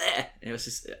 And it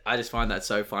was I just find that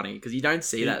so funny because you don't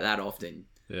see that often.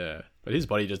 Yeah, but his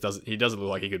body just doesn't. He doesn't look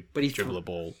like he could dribble a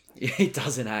ball. He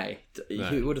doesn't. No.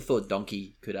 Who would have thought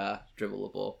Donkey could dribble a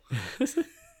ball?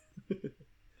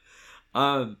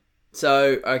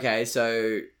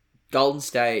 So Golden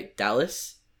State,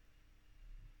 Dallas.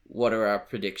 What are our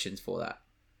predictions for that?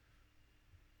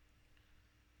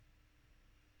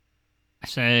 I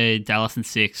say Dallas in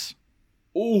 6.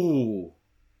 Ooh.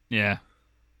 Yeah.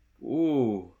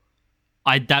 Ooh.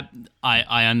 I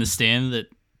understand that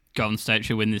Golden State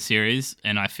should win this series,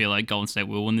 and I feel like Golden State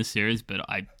will win this series, but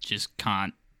I just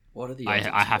can't. What are the odds?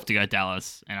 I have to go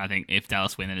Dallas, and I think if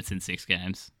Dallas win, then it's in 6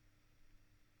 games.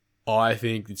 I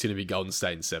think it's going to be Golden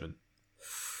State in 7.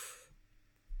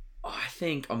 I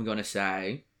think I'm going to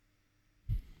say...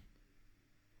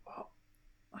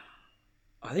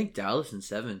 I think Dallas in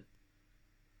 7.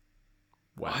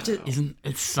 Wow.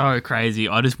 It's so crazy.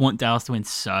 I just want Dallas to win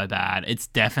so bad. It's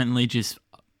definitely just...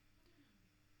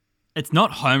 It's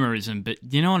not homerism, but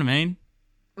you know what I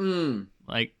mean?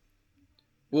 Like...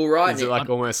 Well, right. Is it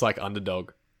almost like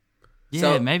underdog? Yeah,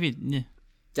 so, maybe. Yeah.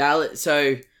 Dallas...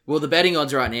 So, the betting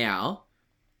odds right now,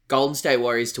 Golden State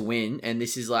Warriors to win, and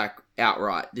this is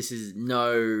outright. This is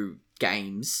no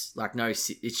games.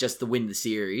 It's just the win the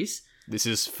series. This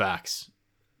is facts.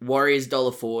 Warriors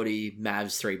 $1.40,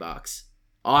 Mavs $3.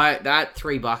 That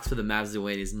 $3 for the Mavs to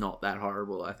win is not that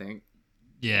horrible, I think.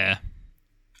 Yeah.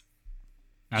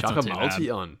 That's Chuck a multi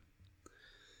on.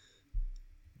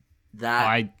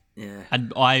 That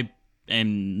I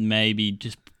am maybe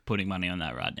just putting money on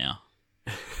that right now.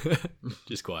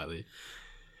 Just quietly.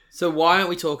 So why aren't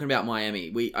we talking about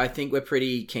Miami? I think we're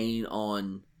pretty keen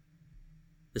on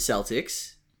the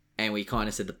Celtics, and we kind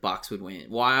of said the Bucks would win.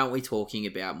 Why aren't we talking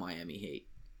about Miami Heat?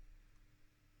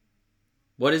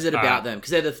 What is it about them? Because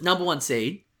they're the number one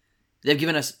seed. I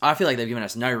feel like they've given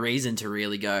us no reason to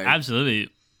really go.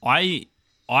 Absolutely.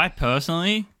 I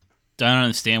personally don't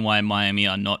understand why Miami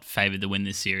are not favored to win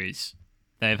this series.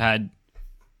 They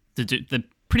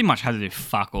pretty much had to do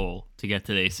fuck all to get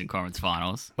to the Eastern Conference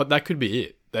Finals. But that could be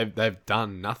it. They've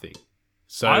done nothing.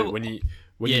 So when you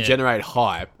generate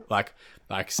hype, like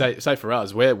say for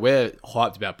us, we're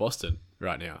hyped about Boston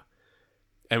right now,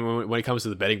 and when it comes to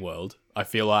the betting world, I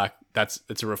feel like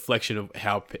it's a reflection of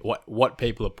what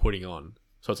people are putting on.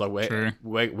 So it's like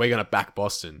we're gonna back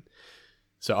Boston.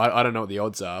 So I don't know what the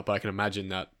odds are, but I can imagine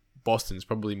that Boston's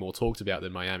probably more talked about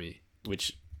than Miami,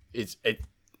 which is it.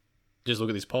 Just look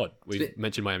at this pod. We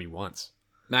mentioned Miami once.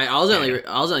 Mate, I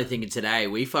was only thinking today.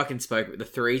 We fucking spoke. The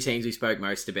three teams we spoke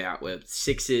most about were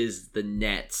Sixers, the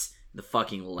Nets, the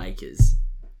fucking Lakers.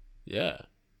 Yeah.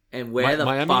 And where the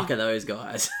Miami, fuck are those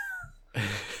guys?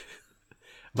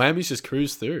 Miami's just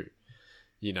cruised through.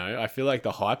 You know, I feel like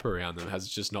the hype around them has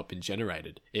just not been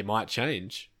generated. It might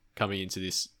change coming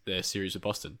into their series with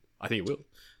Boston. I think it will.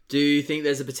 Do you think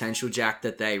there's a potential, Jack,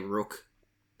 that they rook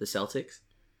the Celtics?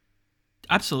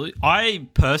 Absolutely. I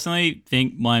personally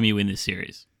think Miami win this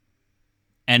series.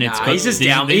 And it's he's just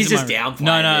downplaying.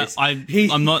 No, this.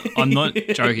 I'm not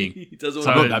joking. He doesn't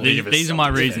So want these are my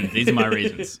reasons. These are my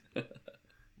reasons.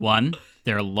 One,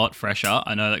 they're a lot fresher.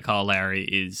 I know that Kyle Lowry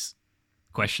is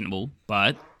questionable,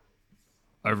 but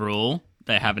overall,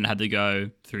 they haven't had to go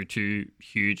through two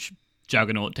huge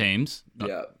juggernaut teams.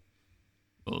 Yeah.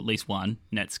 Or at least one.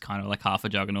 Nets kind of like half a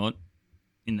juggernaut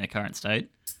in their current state.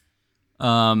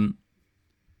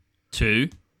 Two,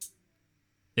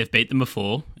 they've beat them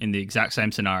before in the exact same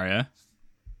scenario.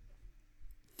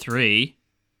 Three,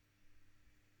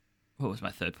 what was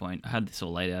my third point? I had this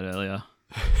all laid out earlier.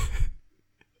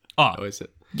 Oh, is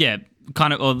it? Yeah,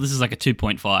 kind of. Oh, this is like a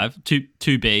 2.5.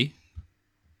 2B.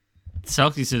 The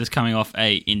Celtics are just coming off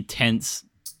a intense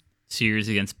series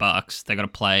against Bucks. They got to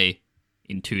play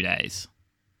in 2 days.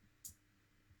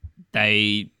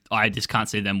 I just can't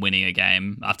see them winning a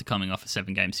game after coming off a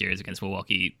 7-game series against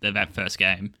Milwaukee. That first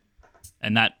game.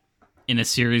 And that, in a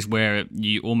series where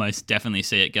you almost definitely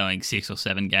see it going 6 or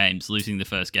 7 games, losing the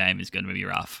first game is going to be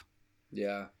rough.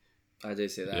 Yeah, I do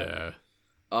see that. Yeah.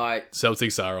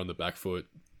 Celtics are on the back foot.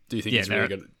 Do you think it's really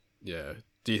going to... Yeah.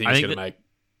 Do you think it's going to make...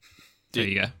 There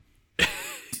you go.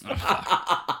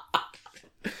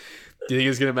 Do you think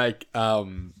it's going to make... I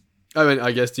mean,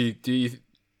 I guess, do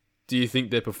you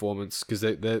think their performance, because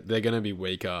they're going to be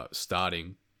weaker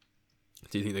starting,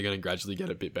 do you think they're going to gradually get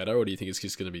a bit better, or do you think it's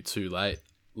just going to be too late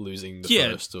losing the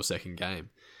first or second game?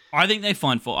 I think they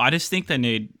find fault. I just think they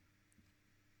need...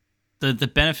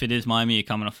 The benefit is Miami are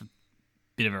coming off a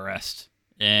bit of a rest,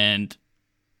 and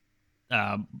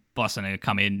Boston are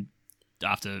come in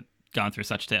after going through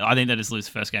such a... I think they just lose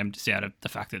the first game just out of the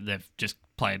fact that they've just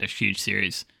played a huge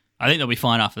series. I think they'll be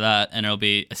fine after that, and it'll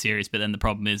be a series, but then the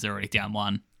problem is they're already down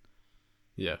 1.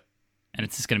 Yeah. And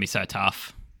it's just going to be so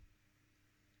tough.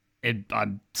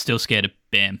 I'm still scared of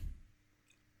Bam.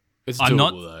 It's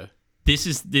doable, though. This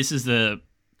is the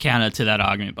counter to that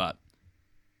argument, but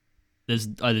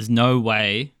there's no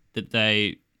way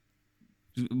that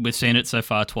we've seen it so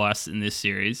far twice in this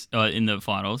series, in the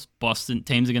finals.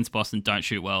 Teams against Boston don't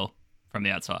shoot well from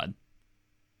the outside.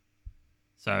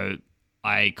 So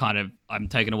I'm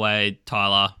taking away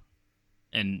Tyler,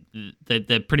 and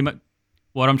they're pretty much...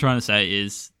 What I'm trying to say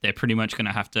is they're pretty much going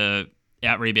to have to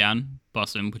out-rebound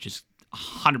Boston, which is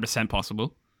 100%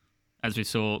 possible, as we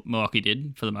saw Milwaukee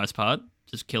did for the most part.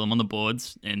 Just kill them on the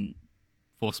boards and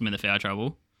force them into foul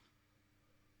trouble.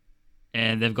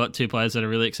 And they've got 2 players that are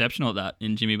really exceptional at that,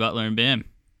 in Jimmy Butler and Bam.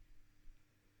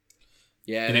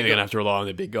 Yeah, you think they're going to have to rely on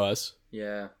their big guys?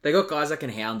 Yeah. They got guys that can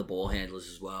hound the ball handlers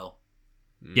as well.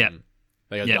 Yeah.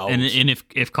 They got and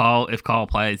if Kyle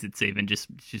plays, it's even just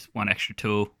one extra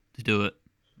tool to do it.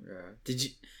 Yeah. Did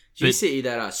you see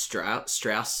that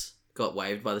Strauss got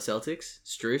waived by the Celtics?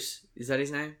 Strus, is that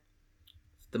his name?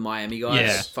 The Miami guy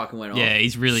fucking went off. Yeah,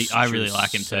 he's really... I really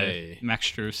like him too.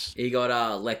 Max Strus. He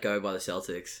got let go by the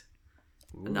Celtics.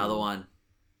 Ooh. Another one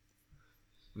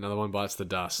bites the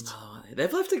dust.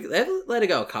 They've let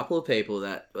go a couple of people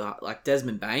that like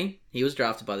Desmond Bain. He was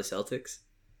drafted by the Celtics,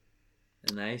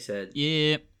 and they said,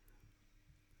 "Yeah,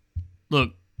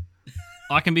 look,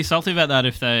 I can be salty about that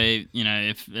if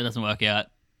if it doesn't work out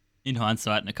in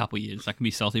hindsight in a couple of years. I can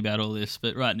be salty about all this,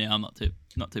 but right now I'm not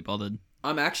too bothered."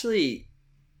 I'm actually...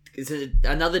 It's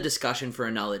another discussion for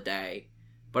another day,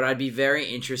 but I'd be very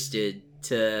interested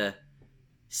to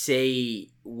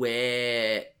see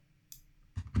where...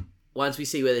 Once we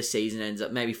see where the season ends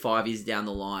up, maybe 5 years down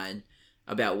the line,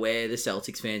 about where the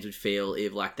Celtics fans would feel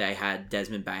if like they had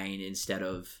Desmond Bain instead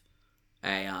of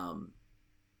a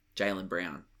Jaylen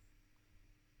Brown.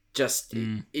 Just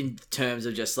in terms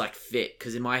of just like fit,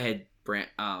 because in my head,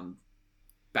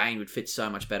 Bain would fit so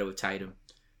much better with Tatum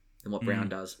than what Brown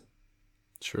does.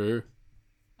 True.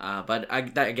 But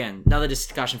that again, another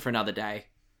discussion for another day.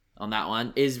 On that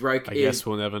one, I guess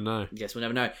we'll never know. Guess we'll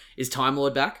never know. Is Time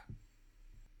Lord back?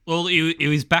 Well, he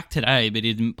was back today, but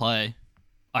he didn't play.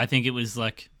 I think it was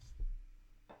like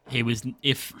he was.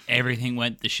 If everything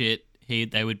went to shit,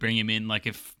 they would bring him in. Like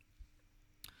if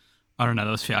I don't know,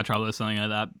 there was foul trouble or something like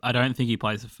that. I don't think he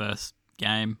plays the first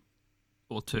game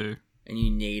or two. And you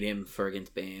need him for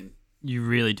against Bam. You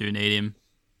really do need him.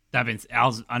 I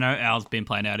know Al's been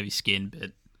playing out of his skin,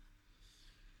 but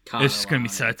it's just gonna be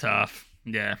so tough.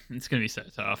 Yeah, it's gonna be so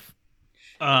tough.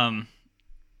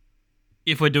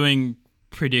 If we're doing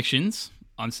predictions,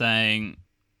 I'm saying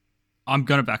I'm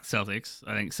gonna back Celtics.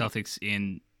 I think Celtics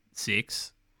in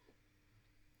 6,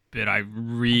 but I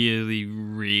really,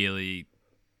 really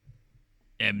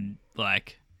am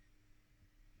like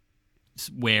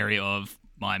wary of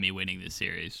Miami winning this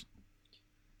series.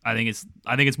 I think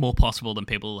it's more possible than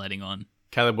people are letting on.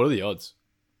 Caleb, what are the odds?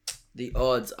 The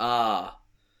odds are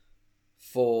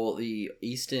for the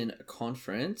Eastern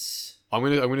Conference. I'm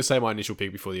gonna say my initial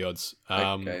pick before the odds.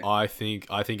 Okay. I personally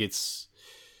think it's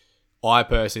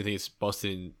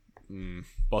Boston.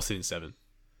 Boston in 7.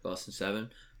 Boston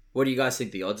 7. What do you guys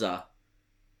think the odds are?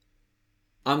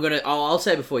 I'll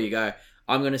say before you go.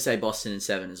 I'm gonna say Boston in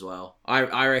 7 as well.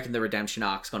 I reckon the redemption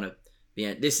arc's gonna be.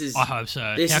 I hope so.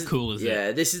 How cool is it?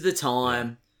 Yeah, this is the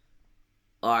time.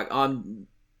 Like I'm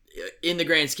in the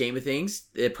grand scheme of things,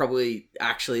 they're probably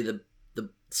actually the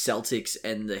Celtics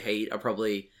and the Heat are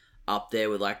probably up there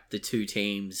with like the two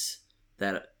teams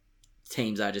I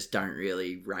just don't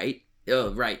really rate.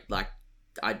 Like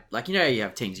you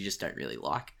have teams you just don't really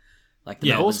like. Like the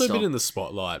Melbourne also Storm. been in the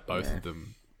spotlight, both of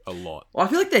them, a lot. Well, I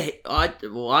feel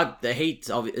like the Heat's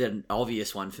an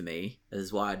obvious one for me.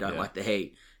 Is why I don't like the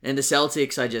Heat. And the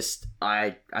Celtics,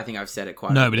 I think I've said it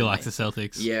quite. Nobody likes the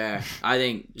Celtics. Yeah, I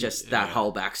think just that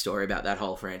whole backstory about that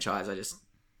whole franchise,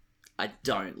 I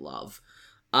don't love.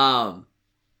 So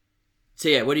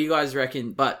yeah, what do you guys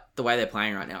reckon? But the way they're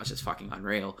playing right now is just fucking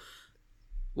unreal.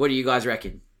 What do you guys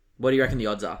reckon? What do you reckon the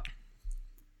odds are?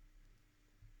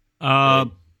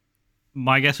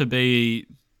 My guess would be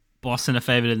Boston are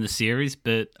favourite in the series,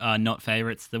 but not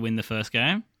favourites to win the first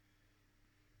game.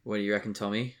 What do you reckon,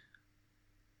 Tommy?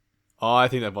 Oh, I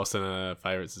think that Boston are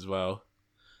favourites as well.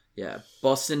 Yeah,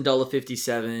 Boston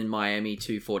 $1.57, Miami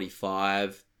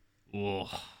 $2.45. Oh.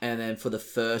 And then for the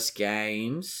first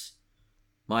games,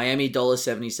 Miami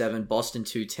 $1.77, Boston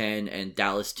 $2.10, and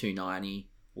Dallas $2.90,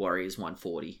 Warriors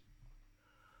 $1.40.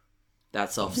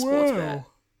 That's off Sportsbet.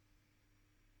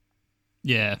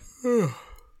 Yeah.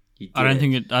 I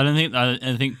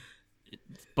think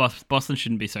Boston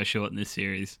shouldn't be so short in this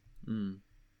series. All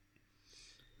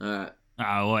right.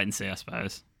 We'll wait and see, I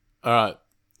suppose. All right.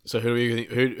 So who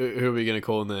are we going to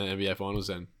call in the NBA Finals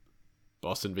then?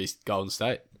 Boston v Golden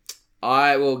State.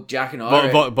 Jack and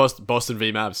I. Boston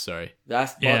v Mavs. Sorry.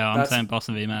 I'm saying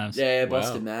Boston v Mavs. Yeah,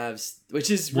 Boston Mavs, which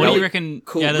is what really do you reckon?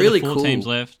 Cool. Out of really the 4 cool. teams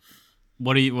left,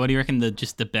 what do you reckon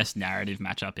the best narrative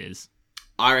matchup is?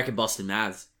 I reckon Boston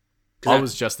Mavs. I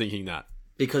was just thinking that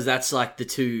because that's like the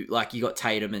two. Like you got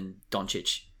Tatum and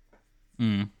Doncic,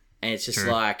 and it's just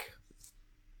like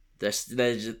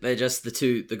they're just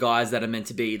the guys that are meant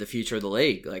to be the future of the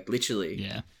league. Like literally.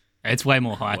 Yeah, it's way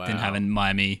more hype than having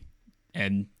Miami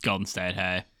and Golden State.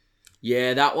 Hey.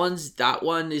 Yeah, that one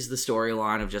is the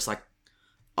storyline of just like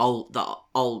the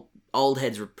old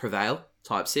heads prevail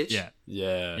type sitch.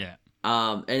 Yeah.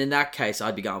 And in that case,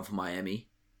 I'd be going for Miami.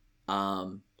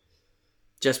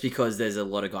 Just because there's a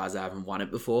lot of guys that haven't won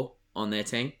it before on their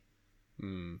team.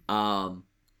 But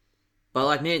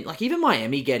like, man, like even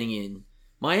Miami getting in,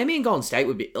 Miami and Golden State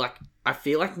would be like, I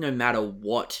feel like no matter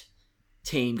what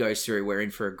team goes through, we're in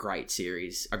for a great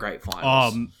series, a great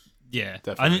finals. Yeah,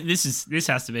 definitely. I think this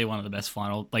has to be one of the best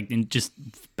in just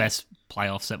best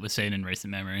playoffs that we've seen in recent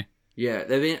memory. Yeah,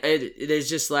 there's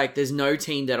just like there's no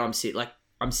team that I'm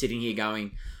sitting here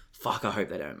going, fuck, I hope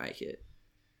they don't make it,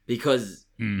 because,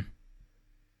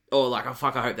 or like, oh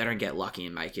fuck, I hope they don't get lucky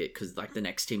and make it because like the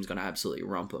next team's gonna absolutely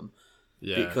romp them.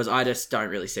 Yeah, because I just don't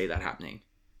really see that happening.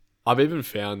 I've even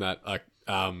found that like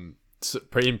in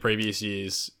previous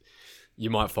years, you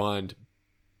might find,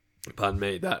 pardon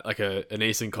me, that like an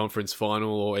Eastern Conference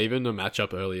final or even a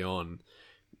matchup early on,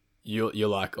 you're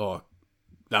like, oh,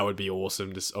 that would be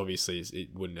awesome. Just obviously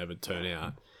it would never turn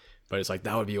out, but it's like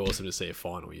that would be awesome to see a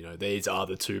final. You know, these are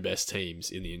the two best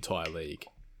teams in the entire league.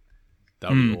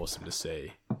 That would be awesome to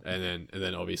see. And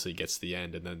then obviously gets to the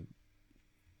end, and then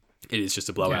it is just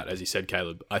a blowout, as you said,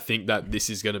 Caleb. I think that this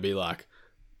is going to be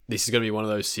one of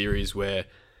those series where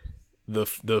the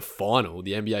final,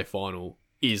 the NBA final,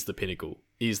 is the pinnacle,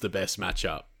 is the best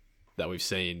matchup that we've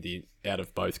seen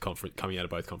coming out of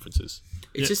both conferences.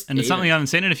 It's something I haven't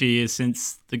seen in a few years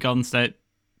since the Golden State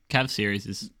Cavs series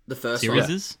is the first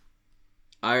series.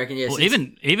 I reckon, yes. Well,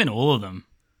 even all of them.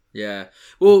 Yeah.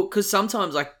 Well, because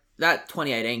sometimes like that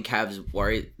 2018 Cavs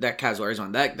Warriors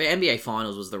one, the NBA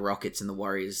Finals was the Rockets and the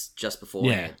Warriors just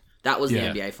beforehand. Yeah. That was the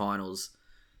NBA Finals,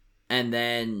 and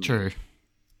then true.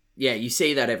 Yeah, you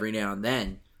see that every now and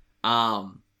then.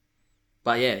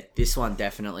 But yeah, this one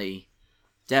definitely.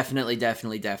 Any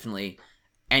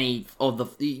of the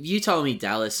you told me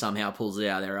Dallas somehow pulls it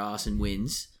out of their ass and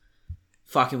wins,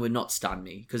 fucking would not stun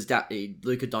me because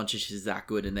Luka Doncic is that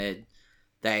good and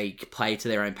they play to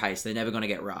their own pace. They're never going to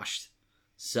get rushed.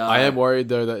 So I am worried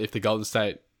though that if Golden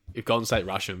State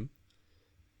rush him,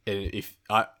 and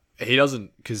he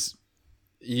doesn't, because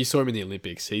you saw him in the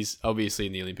Olympics. He's obviously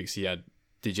in the Olympics. He had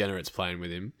degenerates playing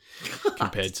with him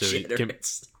compared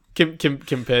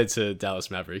to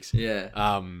Dallas Mavericks.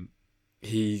 Yeah.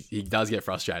 He does get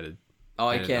frustrated. Oh,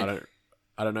 he can.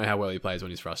 I don't know how well he plays when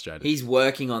he's frustrated. He's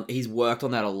worked on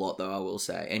that a lot though, I will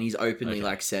say, and he's openly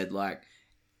said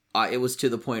it was to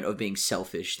the point of being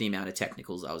selfish the amount of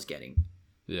technicals I was getting.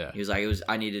 Yeah. He was like,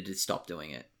 I needed to stop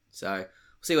doing it. So we'll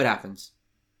see what happens.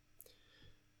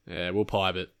 Yeah, we'll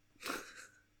pipe it.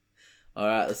 All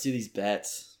right, let's do these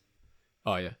bets.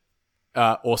 Oh yeah.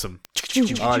 Awesome.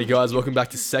 Alrighty, guys, welcome back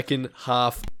to second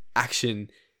half action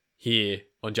here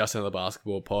on Just Another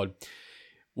Basketball Pod.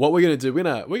 What we're gonna do, we're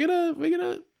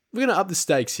gonna up the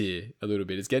stakes here a little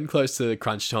bit. It's getting close to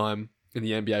crunch time in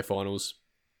the NBA Finals,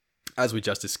 as we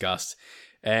just discussed.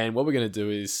 And what we're gonna do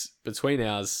is, between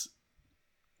ours,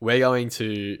 we're going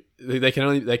to there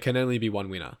can only be one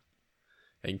winner.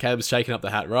 And Caleb's shaking up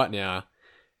the hat right now.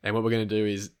 And what we're gonna do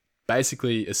is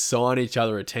basically assign each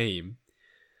other a team.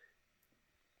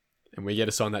 And we get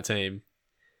assigned that team.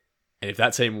 And if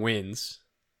that team wins,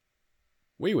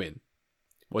 we win.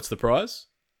 What's the prize?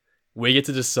 We get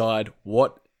to decide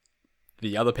what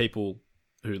the other people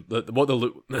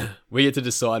we get to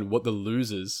decide what the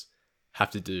losers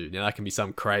have to do. Now that can be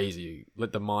something crazy.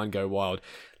 Let the mind go wild.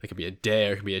 It can be a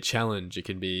dare. It can be a challenge. It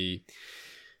can be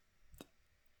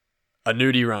a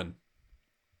nudie run.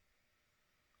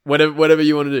 Whatever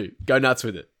you want to do, go nuts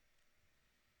with it.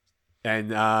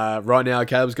 And right now,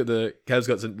 Caleb's got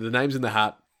the names in the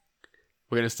hat.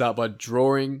 We're going to start by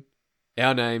drawing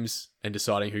our names and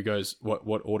deciding who goes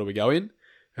what order we go in,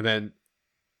 and then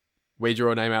we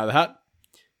draw a name out of the hat.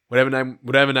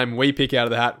 Whatever name we pick out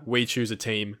of the hat, we choose a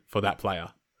team for that player.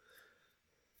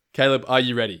 Caleb, are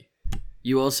you ready?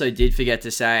 You also did forget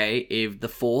to say, if the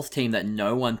fourth team that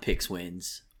no one picks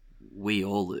wins, we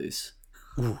all lose.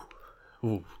 Ooh,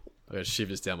 I got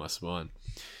shivers down my spine.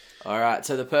 All right,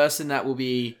 so the person that will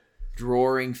be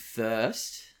drawing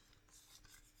first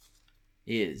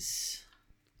is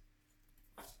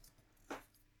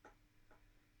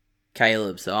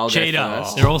Caleb. So I'll Cheater. go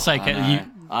first. They're all say I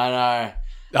know.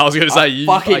 I was going to say you.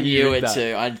 Fucking knew it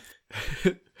too.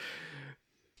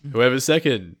 Whoever's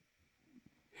second.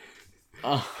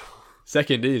 Oh.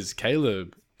 Second is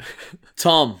Caleb.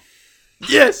 Tom.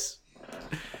 Yes.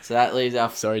 So that leaves our.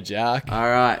 Sorry, Jack. All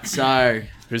right. So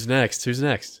who's next?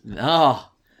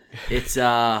 Oh, it's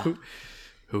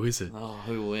Who is it? Oh,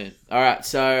 who will win? All right.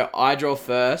 So I draw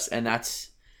first, and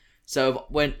that's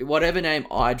whatever name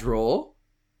I draw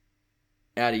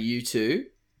out of you two,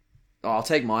 I'll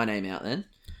take my name out then.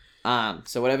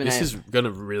 So whatever this name. This is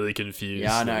gonna really confuse.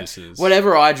 Yeah, I know. Listeners.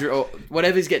 Whatever I draw,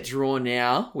 whatever's get drawn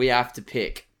now, we have to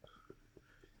pick.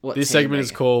 What this segment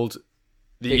is called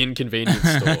the Inconvenience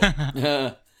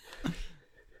Store.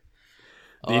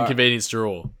 The Inconvenience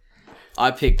Draw.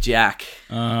 I picked Jack.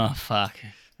 Oh fuck!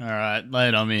 All right, lay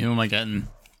it on me. Who am I getting?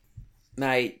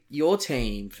 Mate, your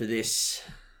team for this.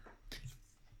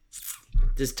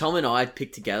 Does Tom and I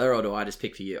pick together, or do I just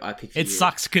pick for you? I pick for you. It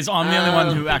sucks because I'm the only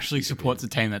one who actually supports the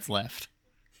team that's left,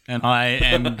 and I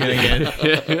am gonna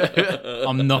get.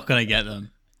 I'm not gonna get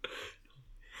them.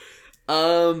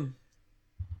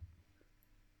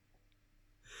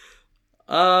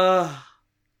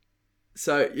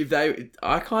 So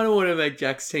I kind of want to make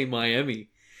Jack's team Miami.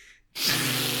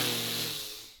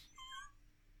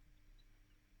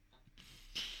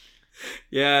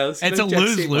 Yeah, it's a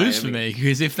lose-lose for me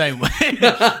because if they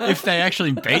if they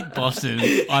actually beat Boston,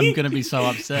 I'm gonna be so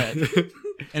upset,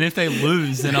 and if they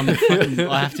lose, then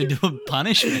I have to do a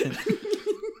punishment.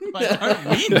 I don't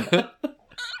win.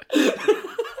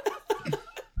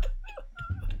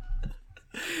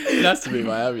 It has to be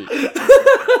Miami.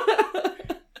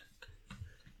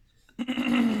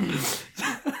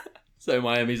 So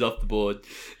Miami's off the board.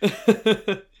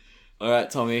 All right,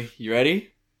 Tommy, you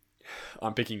ready?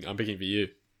 I'm picking for you.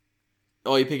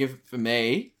 Oh, you're picking for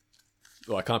me?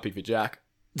 Well, I can't pick for Jack.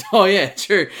 Oh yeah,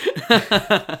 true.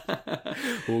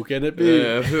 Who can it be?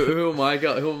 Yeah, who am I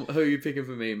got? Who are you picking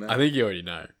for me, man? I think you already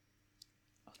know.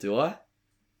 Do I?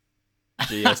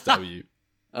 GSW.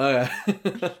 Oh yeah.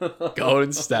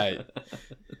 Golden State.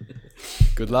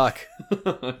 Good luck.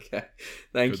 Okay.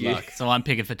 Thank Good you. luck. So I'm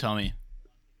picking for Tommy.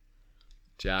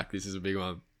 Jack, this is a big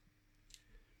one.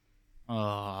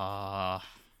 Oh.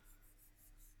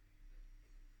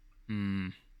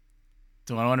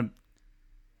 Do I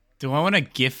want to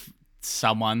gift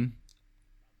someone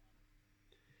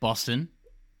Boston?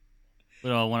 Or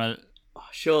do I want to? Oh,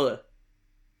 surely.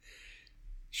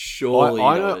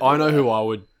 I know who I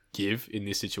would give in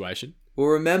this situation. Well,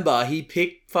 remember, he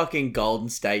picked fucking Golden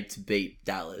State to beat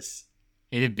Dallas.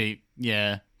 He did beat,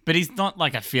 yeah, but he's not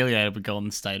like affiliated with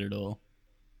Golden State at all.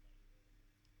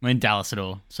 I mean Dallas at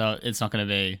all, so it's not going to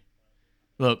be.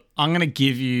 Look, I'm going to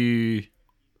give you.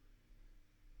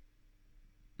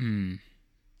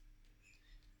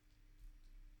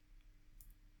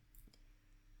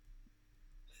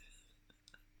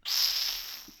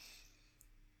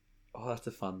 Oh, that's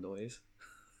a fun noise.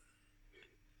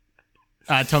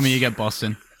 Tommy, you get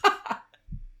Boston.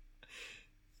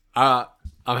 I'm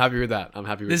happy with that.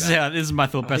 This is my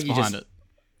thought process behind it.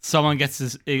 Someone gets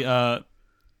to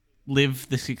live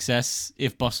the success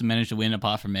if Boston managed to win,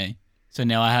 apart from me. So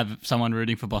now I have someone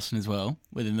rooting for Boston as well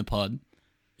within the pod.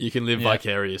 You can live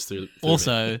vicarious through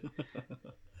also, me.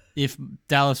 If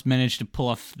Dallas managed to pull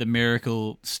off the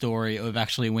miracle story of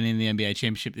actually winning the NBA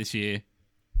championship this year,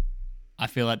 I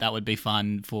feel like that would be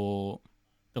fun for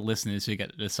the listeners who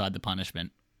get to decide the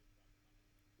punishment.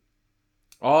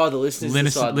 Oh, the listeners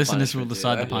will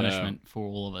decide the punishment for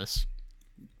all of us.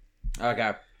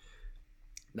 Okay.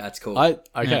 That's cool. I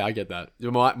get that.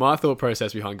 My thought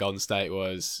process behind Golden State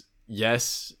was,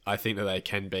 yes, I think that they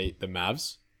can beat the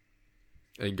Mavs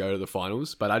and go to the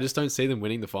finals, but I just don't see them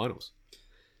winning the finals.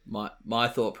 My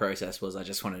thought process was I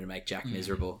just wanted to make Jack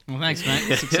miserable. Well, thanks,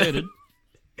 mate. Succeeded.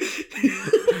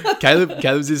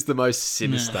 Caleb's is the most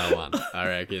sinister one, I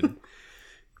reckon.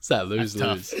 It's that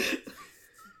lose-lose.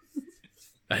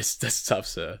 That's tough,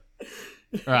 sir.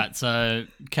 All right, so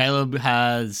Caleb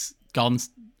has Golden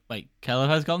State?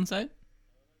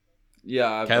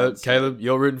 Yeah. Caleb,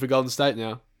 you're rooting for Golden State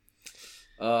now.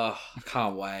 I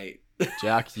can't wait.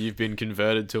 Jack, you've been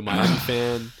converted to a Miami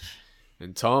fan.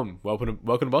 And Tom, welcome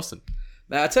to Boston.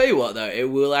 Now, I'll tell you what, though, it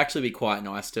will actually be quite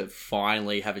nice to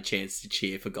finally have a chance to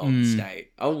cheer for Golden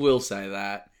State. I will say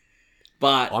that.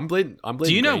 But I'm bleeding.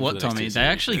 Do you know green what, for the next Tommy? 2 They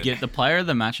actually get the Player of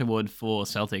the Match award for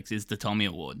Celtics is the Tommy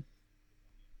Award.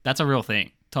 That's a real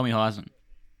thing. Tommy Heisen.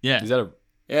 Yeah. Is that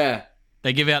yeah.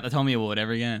 They give out the Tommy Award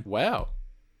every game. Wow.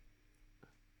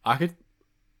 I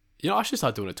should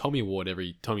start doing a Tommy Award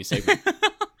every Tommy segment.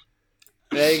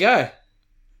 There you go.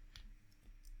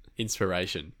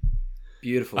 Inspiration.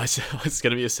 Beautiful. It's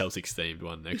going to be a Celtics themed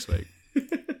one next week.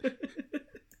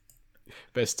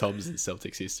 Best Toms in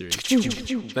Celtics history.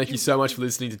 Thank you so much for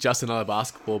listening to Just Another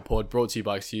Basketball Pod, brought to you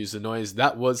by Excuse the Noise.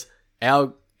 That was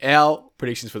our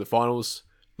predictions for the finals.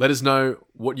 Let us know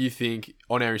what you think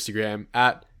on our Instagram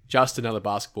at Just Another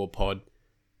Basketball Pod.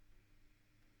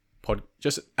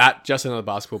 Just at Just Another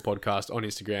Basketball Podcast on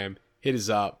Instagram. Hit us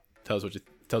up. Tell us what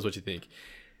you think.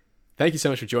 Thank you so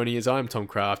much for joining us. I'm Tom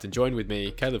Craft, and join with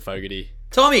me, Caleb Fogarty.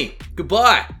 Tommy,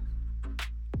 goodbye.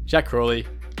 Jack Crawley.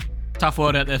 Tough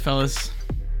word out there, fellas.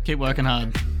 Keep working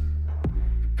hard.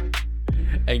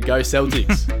 And go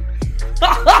Celtics.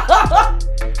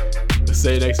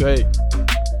 See you next week.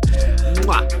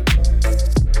 Mwah.